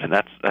expected, and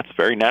that's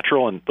very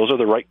natural, and those are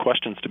the right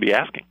questions to be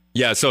asking.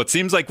 Yeah, so it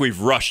seems like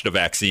we've rushed a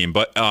vaccine,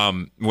 but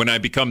when I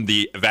become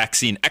the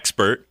vaccine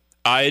expert,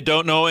 I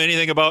don't know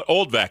anything about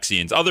old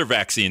vaccines, other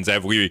vaccines.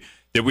 Did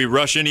we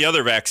rush any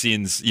other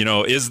vaccines?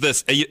 Is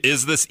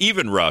this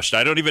even rushed?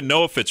 I don't even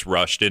know if it's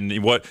rushed,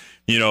 and what's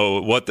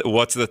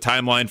the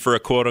timeline for a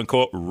quote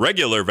unquote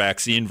regular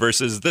vaccine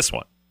versus this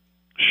one?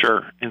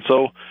 Sure, and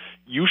so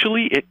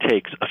usually it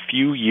takes a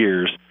few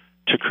years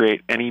to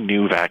create any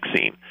new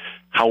vaccine.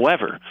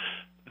 However,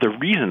 the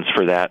reasons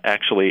for that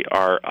actually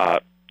are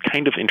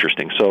kind of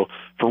interesting. So,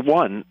 for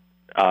one,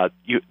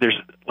 there's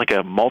like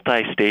a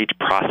multi-stage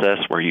process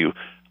where you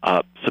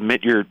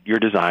submit your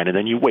design, and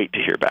then you wait to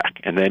hear back,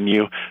 and then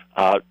you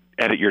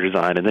edit your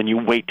design, and then you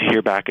wait to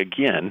hear back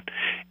again.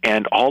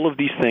 And all of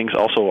these things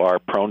also are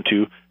prone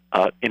to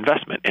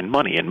investment and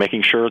money, and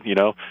making sure,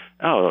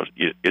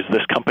 is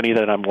this company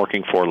that I'm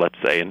working for, let's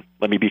say, and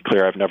let me be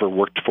clear, I've never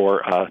worked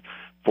for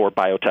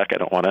biotech. I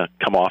don't want to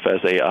come off as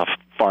a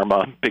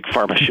big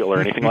pharma shill or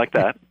anything like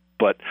that,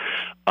 but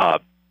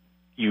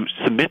you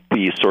submit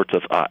these sorts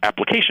of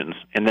applications,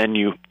 and then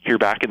you hear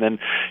back, and then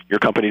your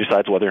company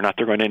decides whether or not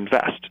they're going to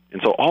invest.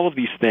 And so all of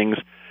these things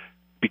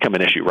become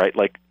an issue, right?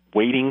 Like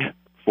waiting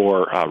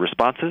for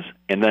responses,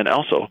 and then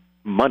also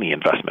money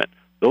investment.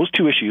 Those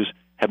two issues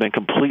have been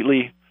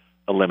completely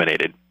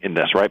eliminated in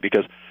this, right?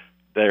 Because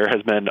there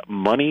has been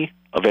money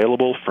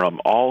available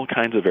from all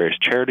kinds of various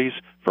charities,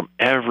 from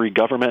every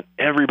government.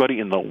 Everybody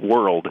in the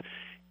world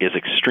is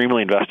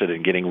extremely invested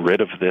in getting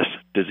rid of this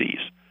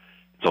disease.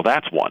 So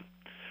that's one.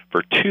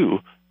 For two,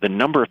 the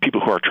number of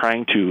people who are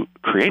trying to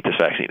create this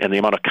vaccine and the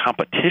amount of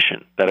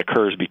competition that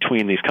occurs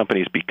between these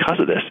companies because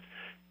of this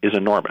is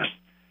enormous.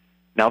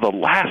 Now, the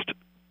last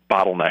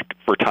bottleneck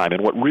for time,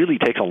 and what really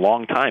takes a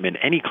long time in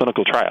any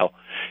clinical trial,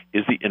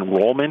 is the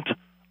enrollment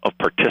of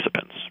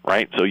participants,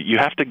 right? So you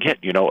have to get,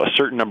 a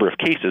certain number of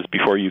cases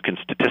before you can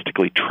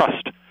statistically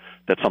trust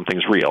that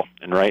something's real,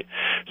 and right?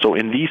 So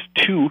in these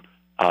two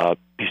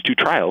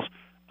trials,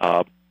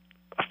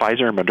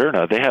 Pfizer and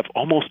Moderna, they have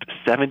almost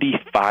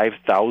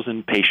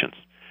 75,000 patients.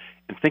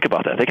 And think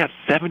about that. They got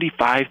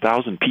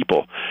 75,000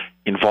 people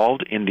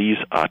involved in these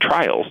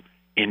trials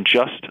in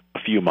just a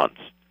few months.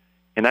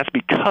 And that's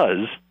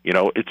because,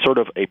 it's sort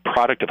of a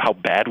product of how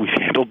bad we've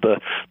handled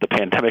the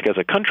pandemic as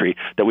a country,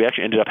 that we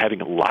actually ended up having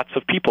lots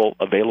of people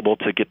available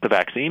to get the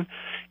vaccine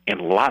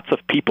and lots of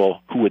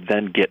people who would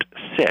then get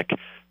sick,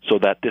 so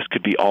that this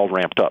could be all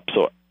ramped up.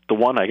 So the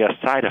one, I guess,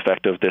 side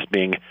effect of this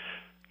being,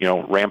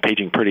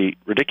 rampaging pretty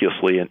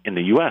ridiculously in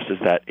the U.S. is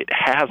that it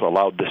has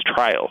allowed this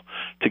trial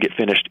to get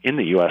finished in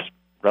the U.S.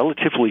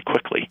 relatively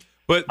quickly.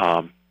 But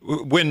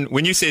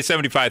when you say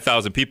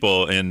 75,000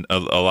 people and a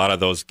lot of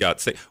those got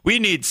sick, we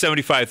need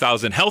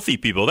 75,000 healthy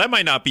people. That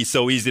might not be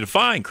so easy to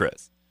find,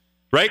 Chris,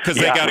 right? Because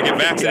they got to get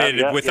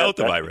vaccinated without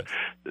the virus.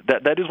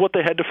 That is what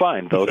they had to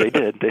find, though. They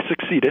did. They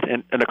succeeded,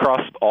 and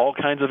across all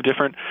kinds of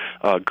different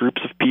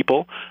groups of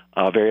people,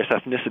 various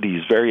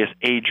ethnicities, various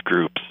age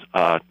groups.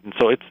 And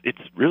so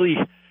it's really,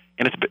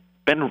 and it's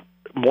been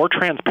more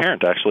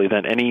transparent, actually,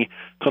 than any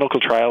clinical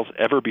trials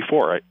ever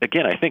before.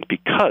 Again, I think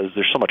because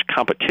there's so much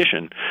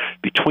competition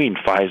between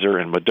Pfizer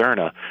and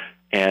Moderna,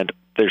 and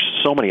there's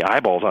so many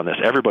eyeballs on this,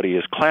 everybody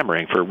is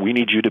clamoring for, we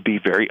need you to be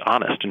very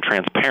honest and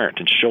transparent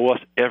and show us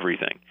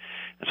everything.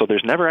 So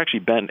there's never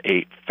actually been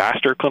a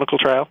faster clinical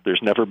trial.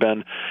 There's never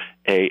been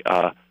a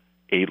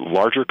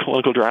larger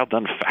clinical trial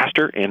done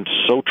faster and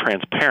so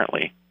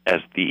transparently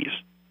as these.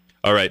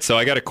 All right, so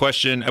I got a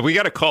question. We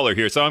got a caller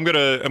here, so I'm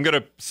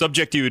gonna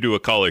subject you to a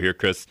caller here,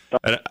 Chris.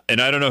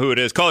 And I don't know who it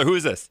is. Caller, who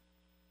is this?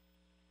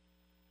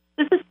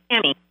 This is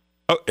Tammy.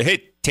 Oh,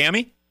 hey,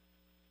 Tammy?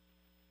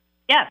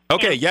 Yes.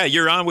 Okay, yeah,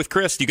 you're on with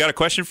Chris. You got a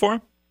question for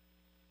him?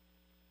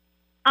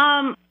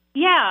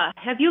 Yeah.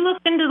 Have you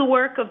looked into the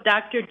work of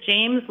Dr.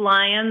 James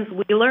Lyons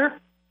Wheeler?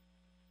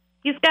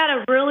 He's got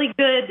a really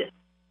good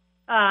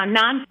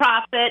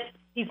nonprofit.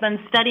 He's been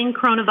studying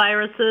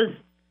coronaviruses,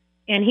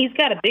 and he's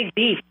got a big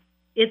beef.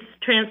 It's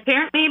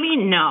transparent, maybe?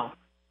 No.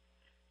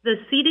 The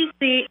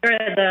CDC or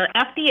the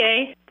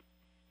FDA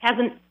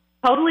hasn't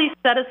totally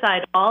set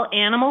aside all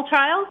animal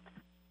trials.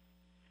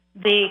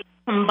 They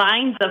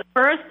combined the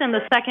first and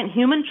the second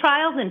human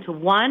trials into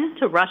one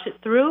to rush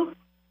it through.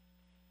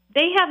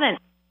 They haven't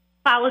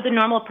followed the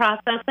normal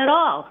process at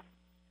all.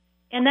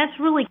 And that's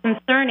really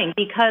concerning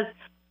because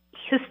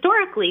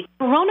historically,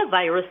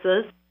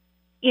 coronaviruses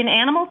in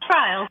animal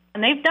trials,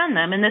 and they've done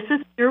them, and this is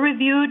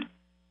peer-reviewed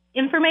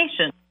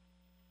information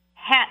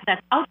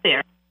that's out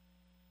there,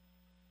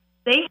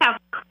 they have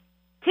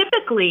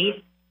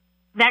typically,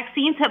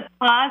 vaccines have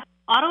caused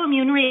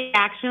autoimmune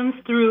reactions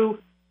through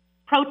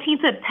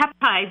proteins and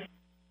peptides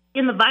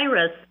in the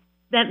virus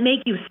that make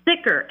you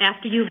sicker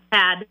after you've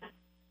had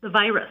the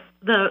virus,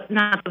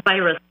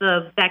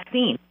 the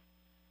vaccine.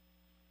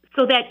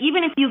 So that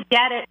even if you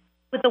get it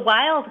with the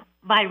wild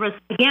virus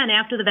again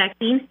after the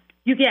vaccine,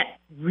 you get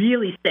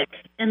really sick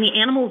and the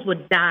animals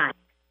would die.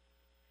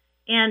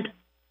 And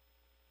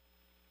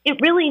it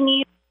really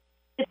needs,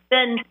 it's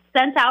been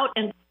sent out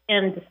and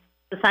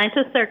the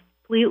scientists are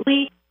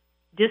completely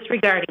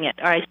disregarding it.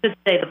 Or I should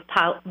say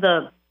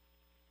the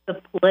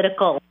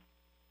political,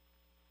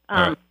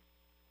 right.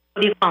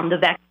 What do you call them, the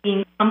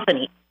vaccine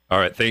company. All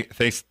right,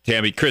 thanks,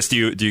 Tammy. Chris, do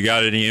you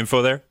got any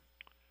info there?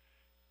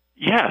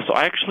 Yeah, so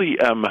I actually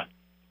am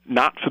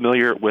not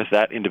familiar with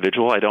that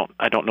individual. I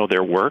don't know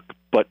their work,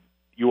 but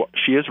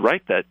she is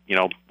right that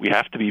we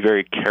have to be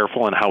very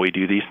careful in how we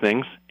do these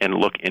things and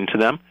look into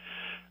them.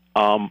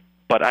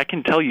 But I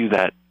can tell you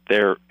that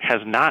there has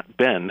not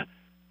been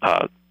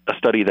a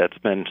study that's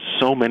been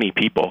so many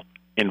people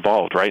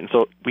involved, right? And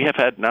so we have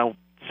had now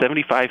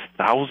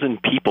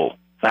 75,000 people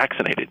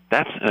vaccinated.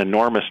 That's an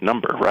enormous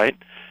number, right?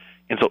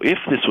 And so if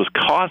this was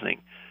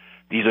causing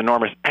these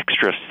enormous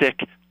extra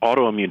sick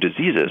autoimmune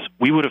diseases,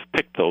 we would have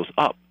picked those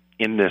up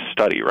in this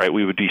study, right?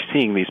 We would be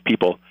seeing these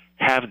people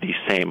have these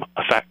same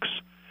effects.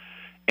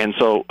 And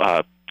so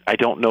I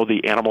don't know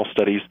the animal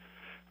studies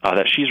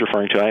that she's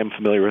referring to. I am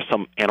familiar with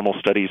some animal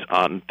studies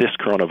on this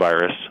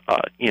coronavirus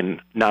in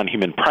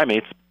non-human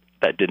primates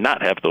that did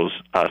not have those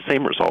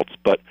same results,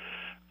 but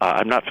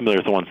I'm not familiar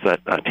with the ones that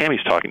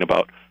Tammy's talking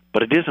about.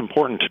 But it is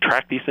important to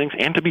track these things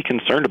and to be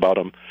concerned about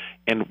them,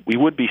 and we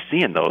would be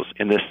seeing those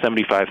in this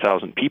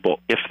 75,000 people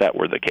if that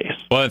were the case.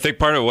 Well, I think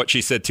part of what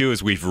she said, too,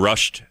 is we've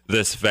rushed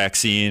this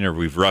vaccine or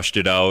we've rushed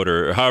it out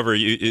or however.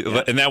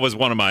 And that was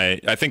one of my,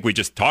 I think we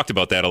just talked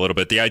about that a little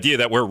bit, the idea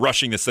that we're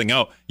rushing this thing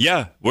out.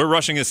 Yeah, we're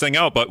rushing this thing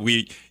out, but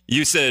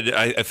you said,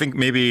 I think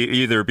maybe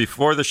either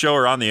before the show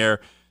or on the air,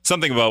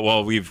 something about,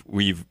 well, we've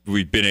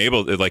been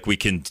able to, like, we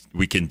can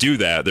do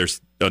that. There's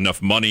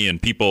enough money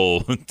and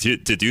people to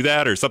do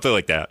that or something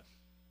like that.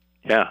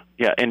 Yeah.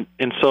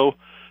 And so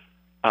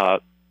I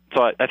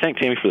thank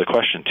Tammy for the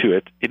question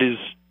too.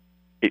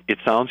 It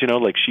sounds,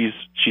 like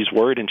she's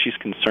worried and she's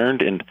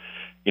concerned and,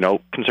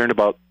 concerned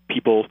about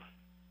people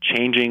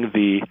changing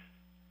the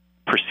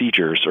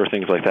procedures or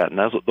things like that. And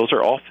those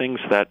are all things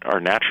that are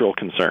natural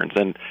concerns.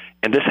 And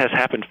this has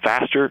happened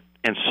faster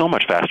and so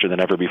much faster than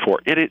ever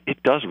before.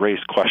 It does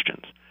raise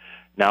questions.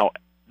 Now,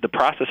 the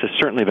process has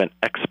certainly been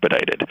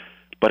expedited,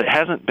 but it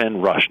hasn't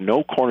been rushed.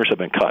 No corners have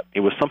been cut.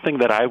 It was something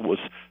that I was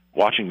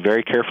watching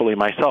very carefully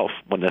myself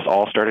when this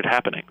all started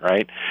happening,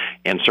 right?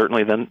 And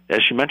certainly then,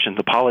 as you mentioned,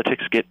 the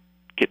politics get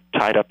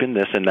tied up in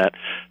this, and that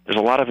there's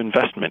a lot of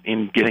investment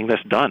in getting this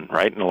done,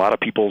 right? And a lot of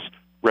people's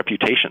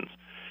reputations.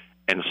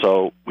 And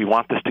so we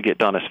want this to get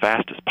done as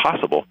fast as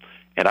possible.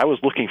 And I was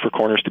looking for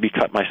corners to be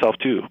cut myself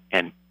too.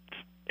 And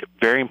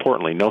very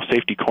importantly, no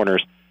safety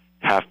corners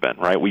have been,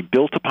 right? We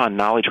built upon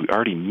knowledge we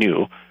already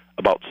knew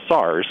about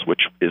SARS,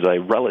 which is a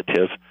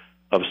relative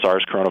of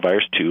SARS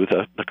coronavirus 2,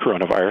 the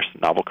coronavirus,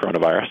 novel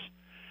coronavirus.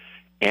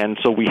 And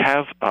so we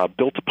have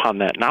built upon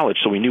that knowledge,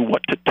 so we knew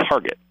what to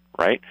target,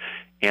 right?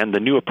 And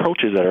the new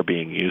approaches that are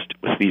being used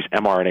with these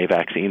mRNA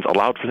vaccines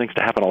allowed for things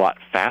to happen a lot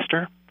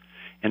faster.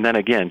 And then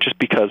again, just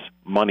because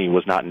money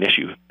was not an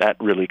issue, that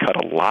really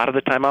cut a lot of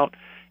the time out.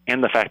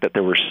 And the fact that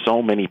there were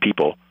so many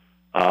people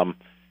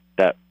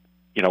that,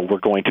 were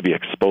going to be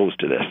exposed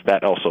to this,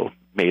 that also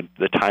made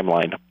the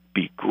timeline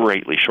be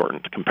greatly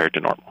shortened compared to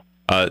normal.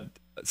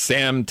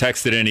 Sam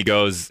texted in, he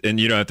goes, and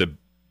you don't have to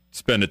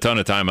spend a ton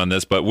of time on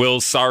this, but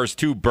will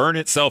SARS-2 burn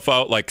itself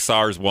out like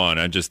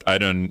SARS-1?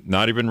 I'm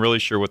not even really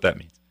sure what that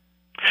means.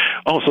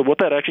 Oh, so what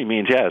that actually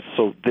means,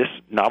 so this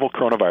novel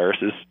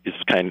coronavirus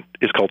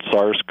is called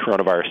SARS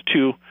coronavirus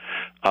 2.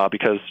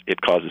 because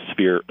it causes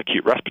severe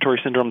acute respiratory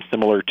syndrome,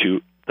 similar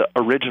to the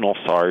original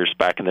SARS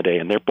back in the day,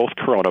 and they're both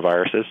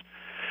coronaviruses.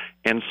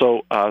 And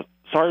so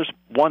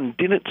SARS-1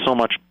 didn't so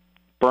much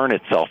burn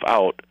itself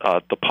out.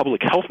 The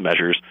public health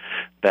measures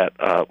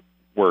that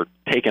were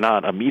taken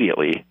on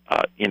immediately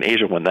in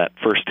Asia when that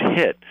first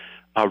hit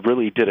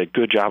really did a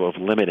good job of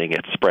limiting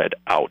its spread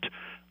out.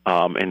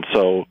 And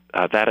so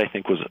that, I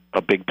think, was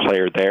a big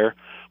player there,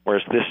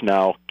 whereas this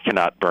now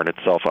cannot burn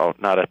itself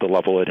out, not at the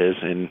level it is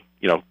in,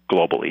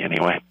 globally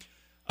anyway.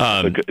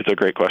 It's a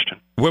great question.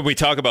 When we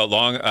talk about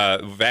long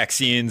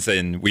vaccines,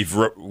 and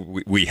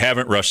we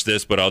haven't rushed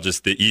this, but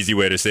the easy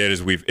way to say it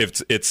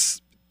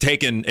is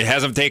it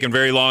hasn't taken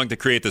very long to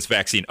create this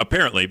vaccine,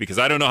 apparently, because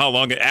I don't know how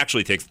long it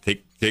actually takes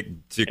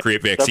to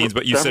create vaccines,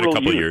 but you said a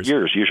couple of years.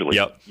 Years, usually.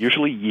 Yep.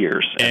 Usually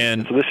years.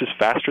 And so this is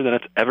faster than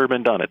it's ever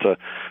been done. It's a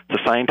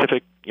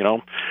scientific,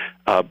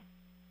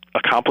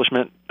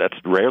 accomplishment that's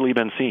rarely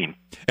been seen.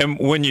 And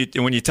when you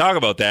talk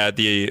about that,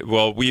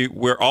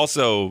 we're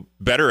also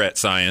better at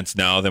science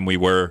now than we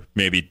were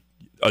maybe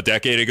a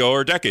decade ago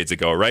or decades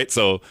ago, right?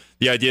 So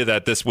the idea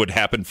that this would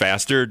happen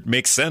faster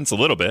makes sense a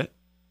little bit.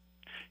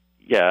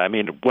 Yeah, I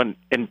mean,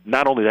 and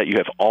not only that, you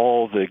have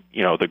all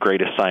the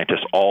greatest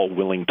scientists all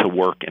willing to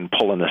work and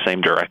pull in the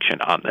same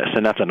direction on this,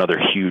 and that's another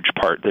huge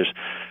part. There's,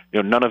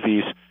 none of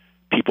these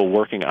people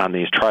working on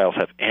these trials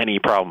have any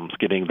problems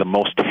getting the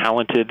most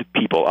talented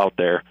people out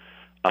there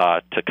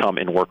to come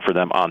and work for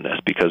them on this,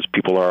 because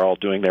people are all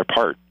doing their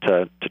part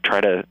to try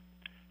to,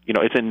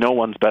 it's in no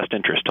one's best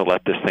interest to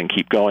let this thing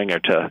keep going or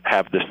to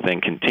have this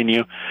thing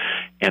continue.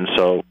 And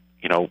so,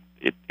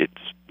 it's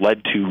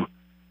led to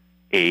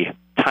a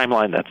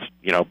timeline that's,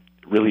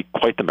 really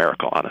quite the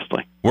miracle,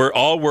 honestly. We're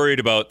all worried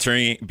about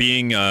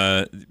being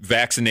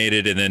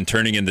vaccinated and then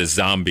turning into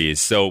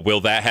zombies. So will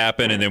that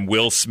happen? And then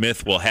Will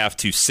Smith will have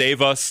to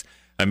save us?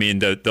 I mean,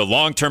 the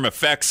long-term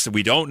effects,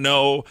 we don't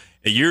know.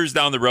 Years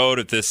down the road,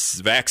 if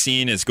this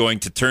vaccine is going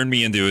to turn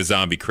me into a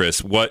zombie,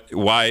 Chris,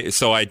 why?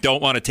 So I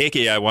don't want to take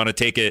it. I want to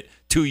take it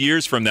 2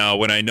 years from now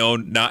when I know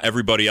not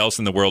everybody else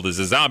in the world is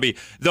a zombie,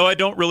 though I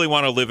don't really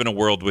want to live in a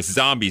world with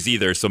zombies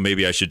either, so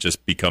maybe I should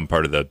just become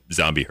part of the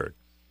zombie herd.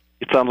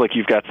 It sounds like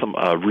you've got some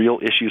real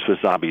issues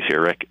with zombies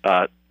here, Rick.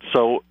 The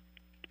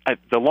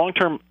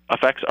long-term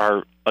effects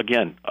are,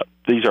 again,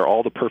 these are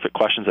all the perfect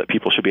questions that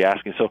people should be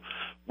asking. So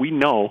we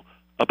know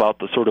about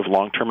the sort of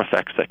long-term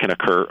effects that can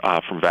occur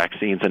from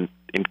vaccines, and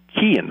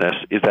key in this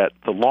is that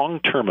the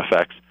long-term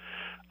effects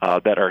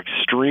that are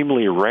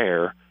extremely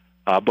rare,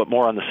 but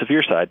more on the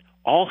severe side,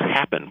 all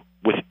happen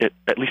with it,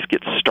 at least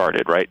get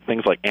started, right?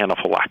 Things like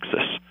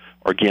anaphylaxis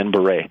or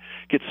Guillain-Barré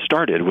get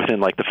started within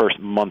like the first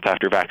month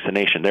after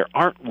vaccination. There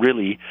aren't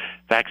really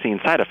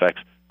vaccine side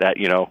effects that,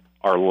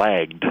 are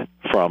lagged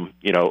from,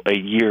 a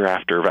year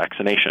after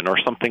vaccination or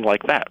something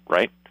like that,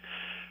 right?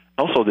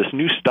 Also, this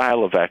new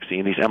style of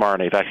vaccine, these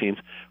mRNA vaccines,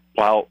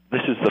 while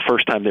this is the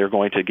first time they're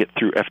going to get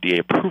through FDA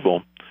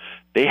approval,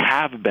 they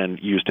have been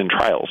used in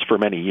trials for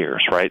many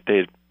years, right?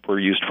 They were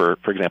used for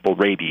example,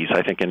 rabies,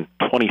 I think in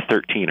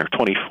 2013 or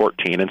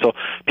 2014. And so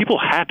people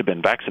had to have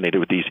been vaccinated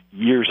with these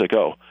years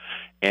ago.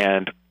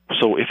 And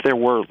so if there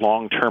were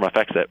long-term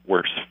effects that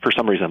were, for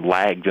some reason,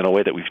 lagged in a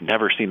way that we've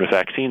never seen with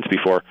vaccines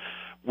before,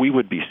 we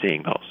would be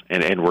seeing those,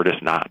 and we're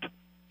just not.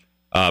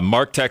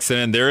 Mark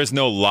texted in, there is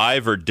no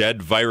live or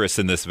dead virus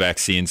in this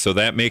vaccine, so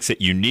that makes it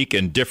unique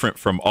and different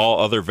from all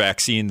other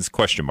vaccines, ?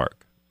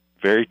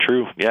 Very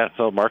true. Yeah,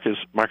 so Mark is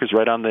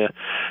right on the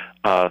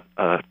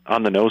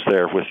nose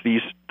there with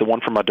these. The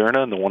one from Moderna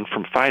and the one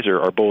from Pfizer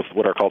are both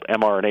what are called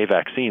mRNA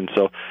vaccines.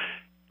 So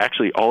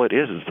actually all it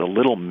is a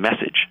little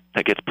message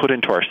that gets put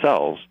into our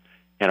cells,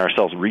 and our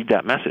cells read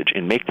that message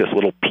and make this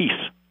little piece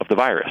of the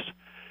virus.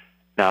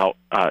 Now,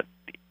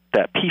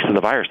 that piece of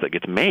the virus that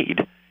gets made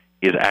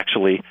is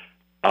actually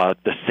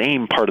the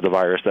same part of the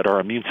virus that our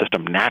immune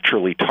system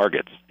naturally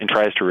targets and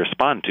tries to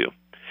respond to.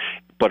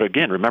 But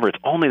again, remember, it's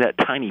only that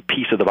tiny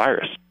piece of the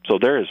virus. So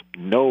there is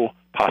no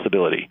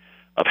possibility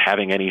of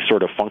having any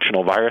sort of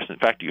functional virus. In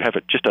fact, you have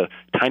just a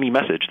tiny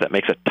message that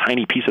makes a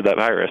tiny piece of that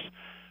virus,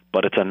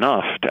 but it's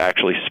enough to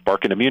actually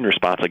spark an immune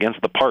response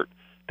against the part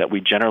that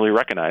we generally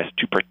recognize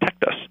to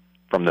protect us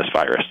from this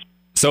virus.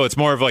 So it's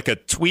more of like a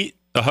tweet,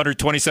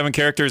 127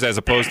 characters, as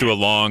opposed to a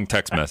long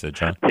text message,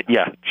 huh?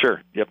 Yeah,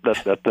 sure. Yep,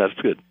 that's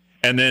good.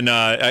 And then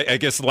I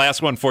guess the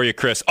last one for you,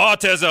 Chris.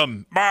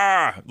 Autism!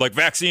 Like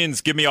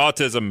vaccines, give me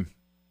autism.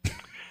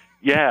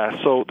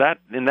 Yeah, so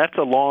that's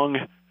a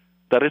long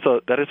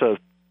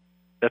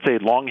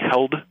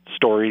held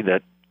story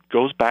that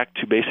goes back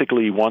to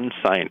basically one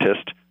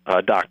scientist,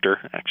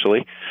 doctor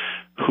actually,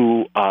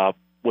 who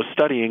was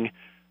studying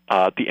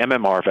the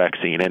MMR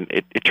vaccine, and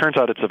it turns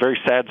out it's a very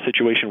sad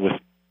situation with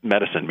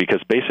medicine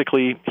because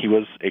basically he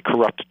was a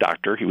corrupt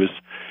doctor. He was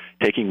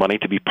taking money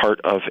to be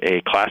part of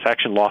a class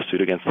action lawsuit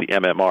against the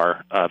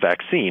MMR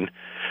vaccine.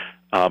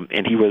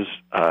 And he was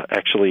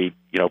actually,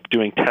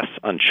 doing tests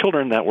on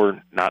children that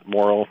were not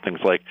moral, things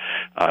like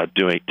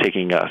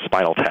taking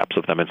spinal taps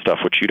of them and stuff,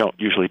 which you don't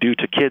usually do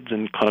to kids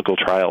in clinical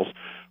trials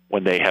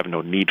when they have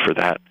no need for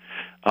that.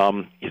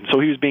 And so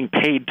he was being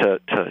paid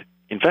to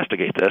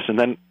investigate this. And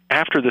then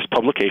after this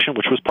publication,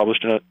 which was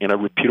published in a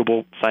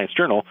reputable science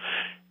journal,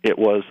 it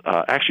was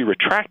actually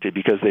retracted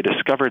because they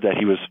discovered that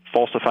he was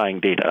falsifying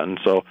data. And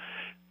so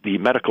the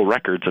medical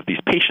records of these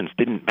patients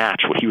didn't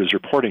match what he was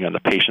reporting on the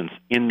patients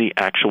in the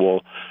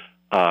actual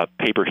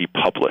paper he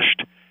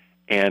published.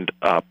 And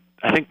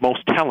I think most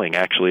telling,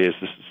 actually, is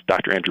this is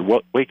Dr. Andrew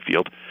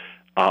Wakefield,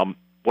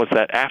 was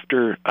that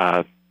after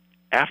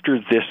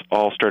this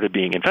all started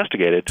being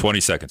investigated, 20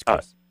 seconds,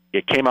 Chris.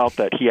 It came out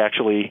that he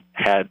actually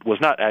was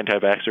not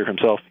anti-vaxxer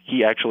himself.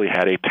 He actually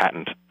had a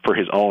patent for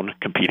his own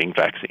competing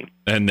vaccine.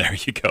 And there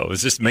you go.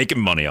 It's just making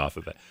money off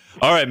of it.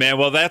 All right, man.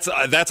 Well, that's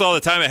all the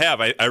time I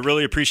have. I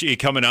really appreciate you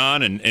coming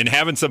on and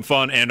having some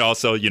fun, and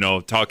also,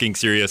 talking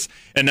serious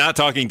and not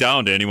talking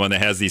down to anyone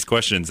that has these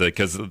questions,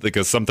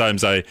 because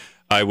sometimes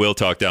I will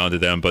talk down to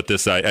them, but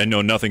I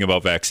know nothing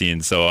about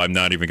vaccines, so I'm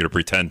not even going to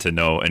pretend to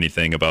know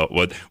anything about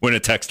when a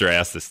texter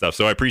asks this stuff.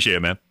 So I appreciate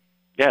it, man.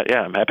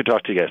 Yeah, I'm happy to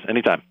talk to you guys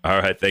anytime. All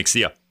right, thanks.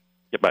 See ya.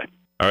 Yeah, bye.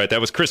 All right, that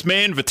was Chris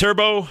Mayne,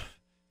 Viterbo,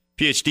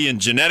 PhD in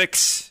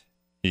genetics.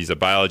 He's a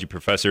biology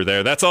professor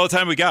there. That's all the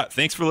time we got.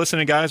 Thanks for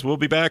listening, guys. We'll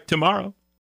be back tomorrow.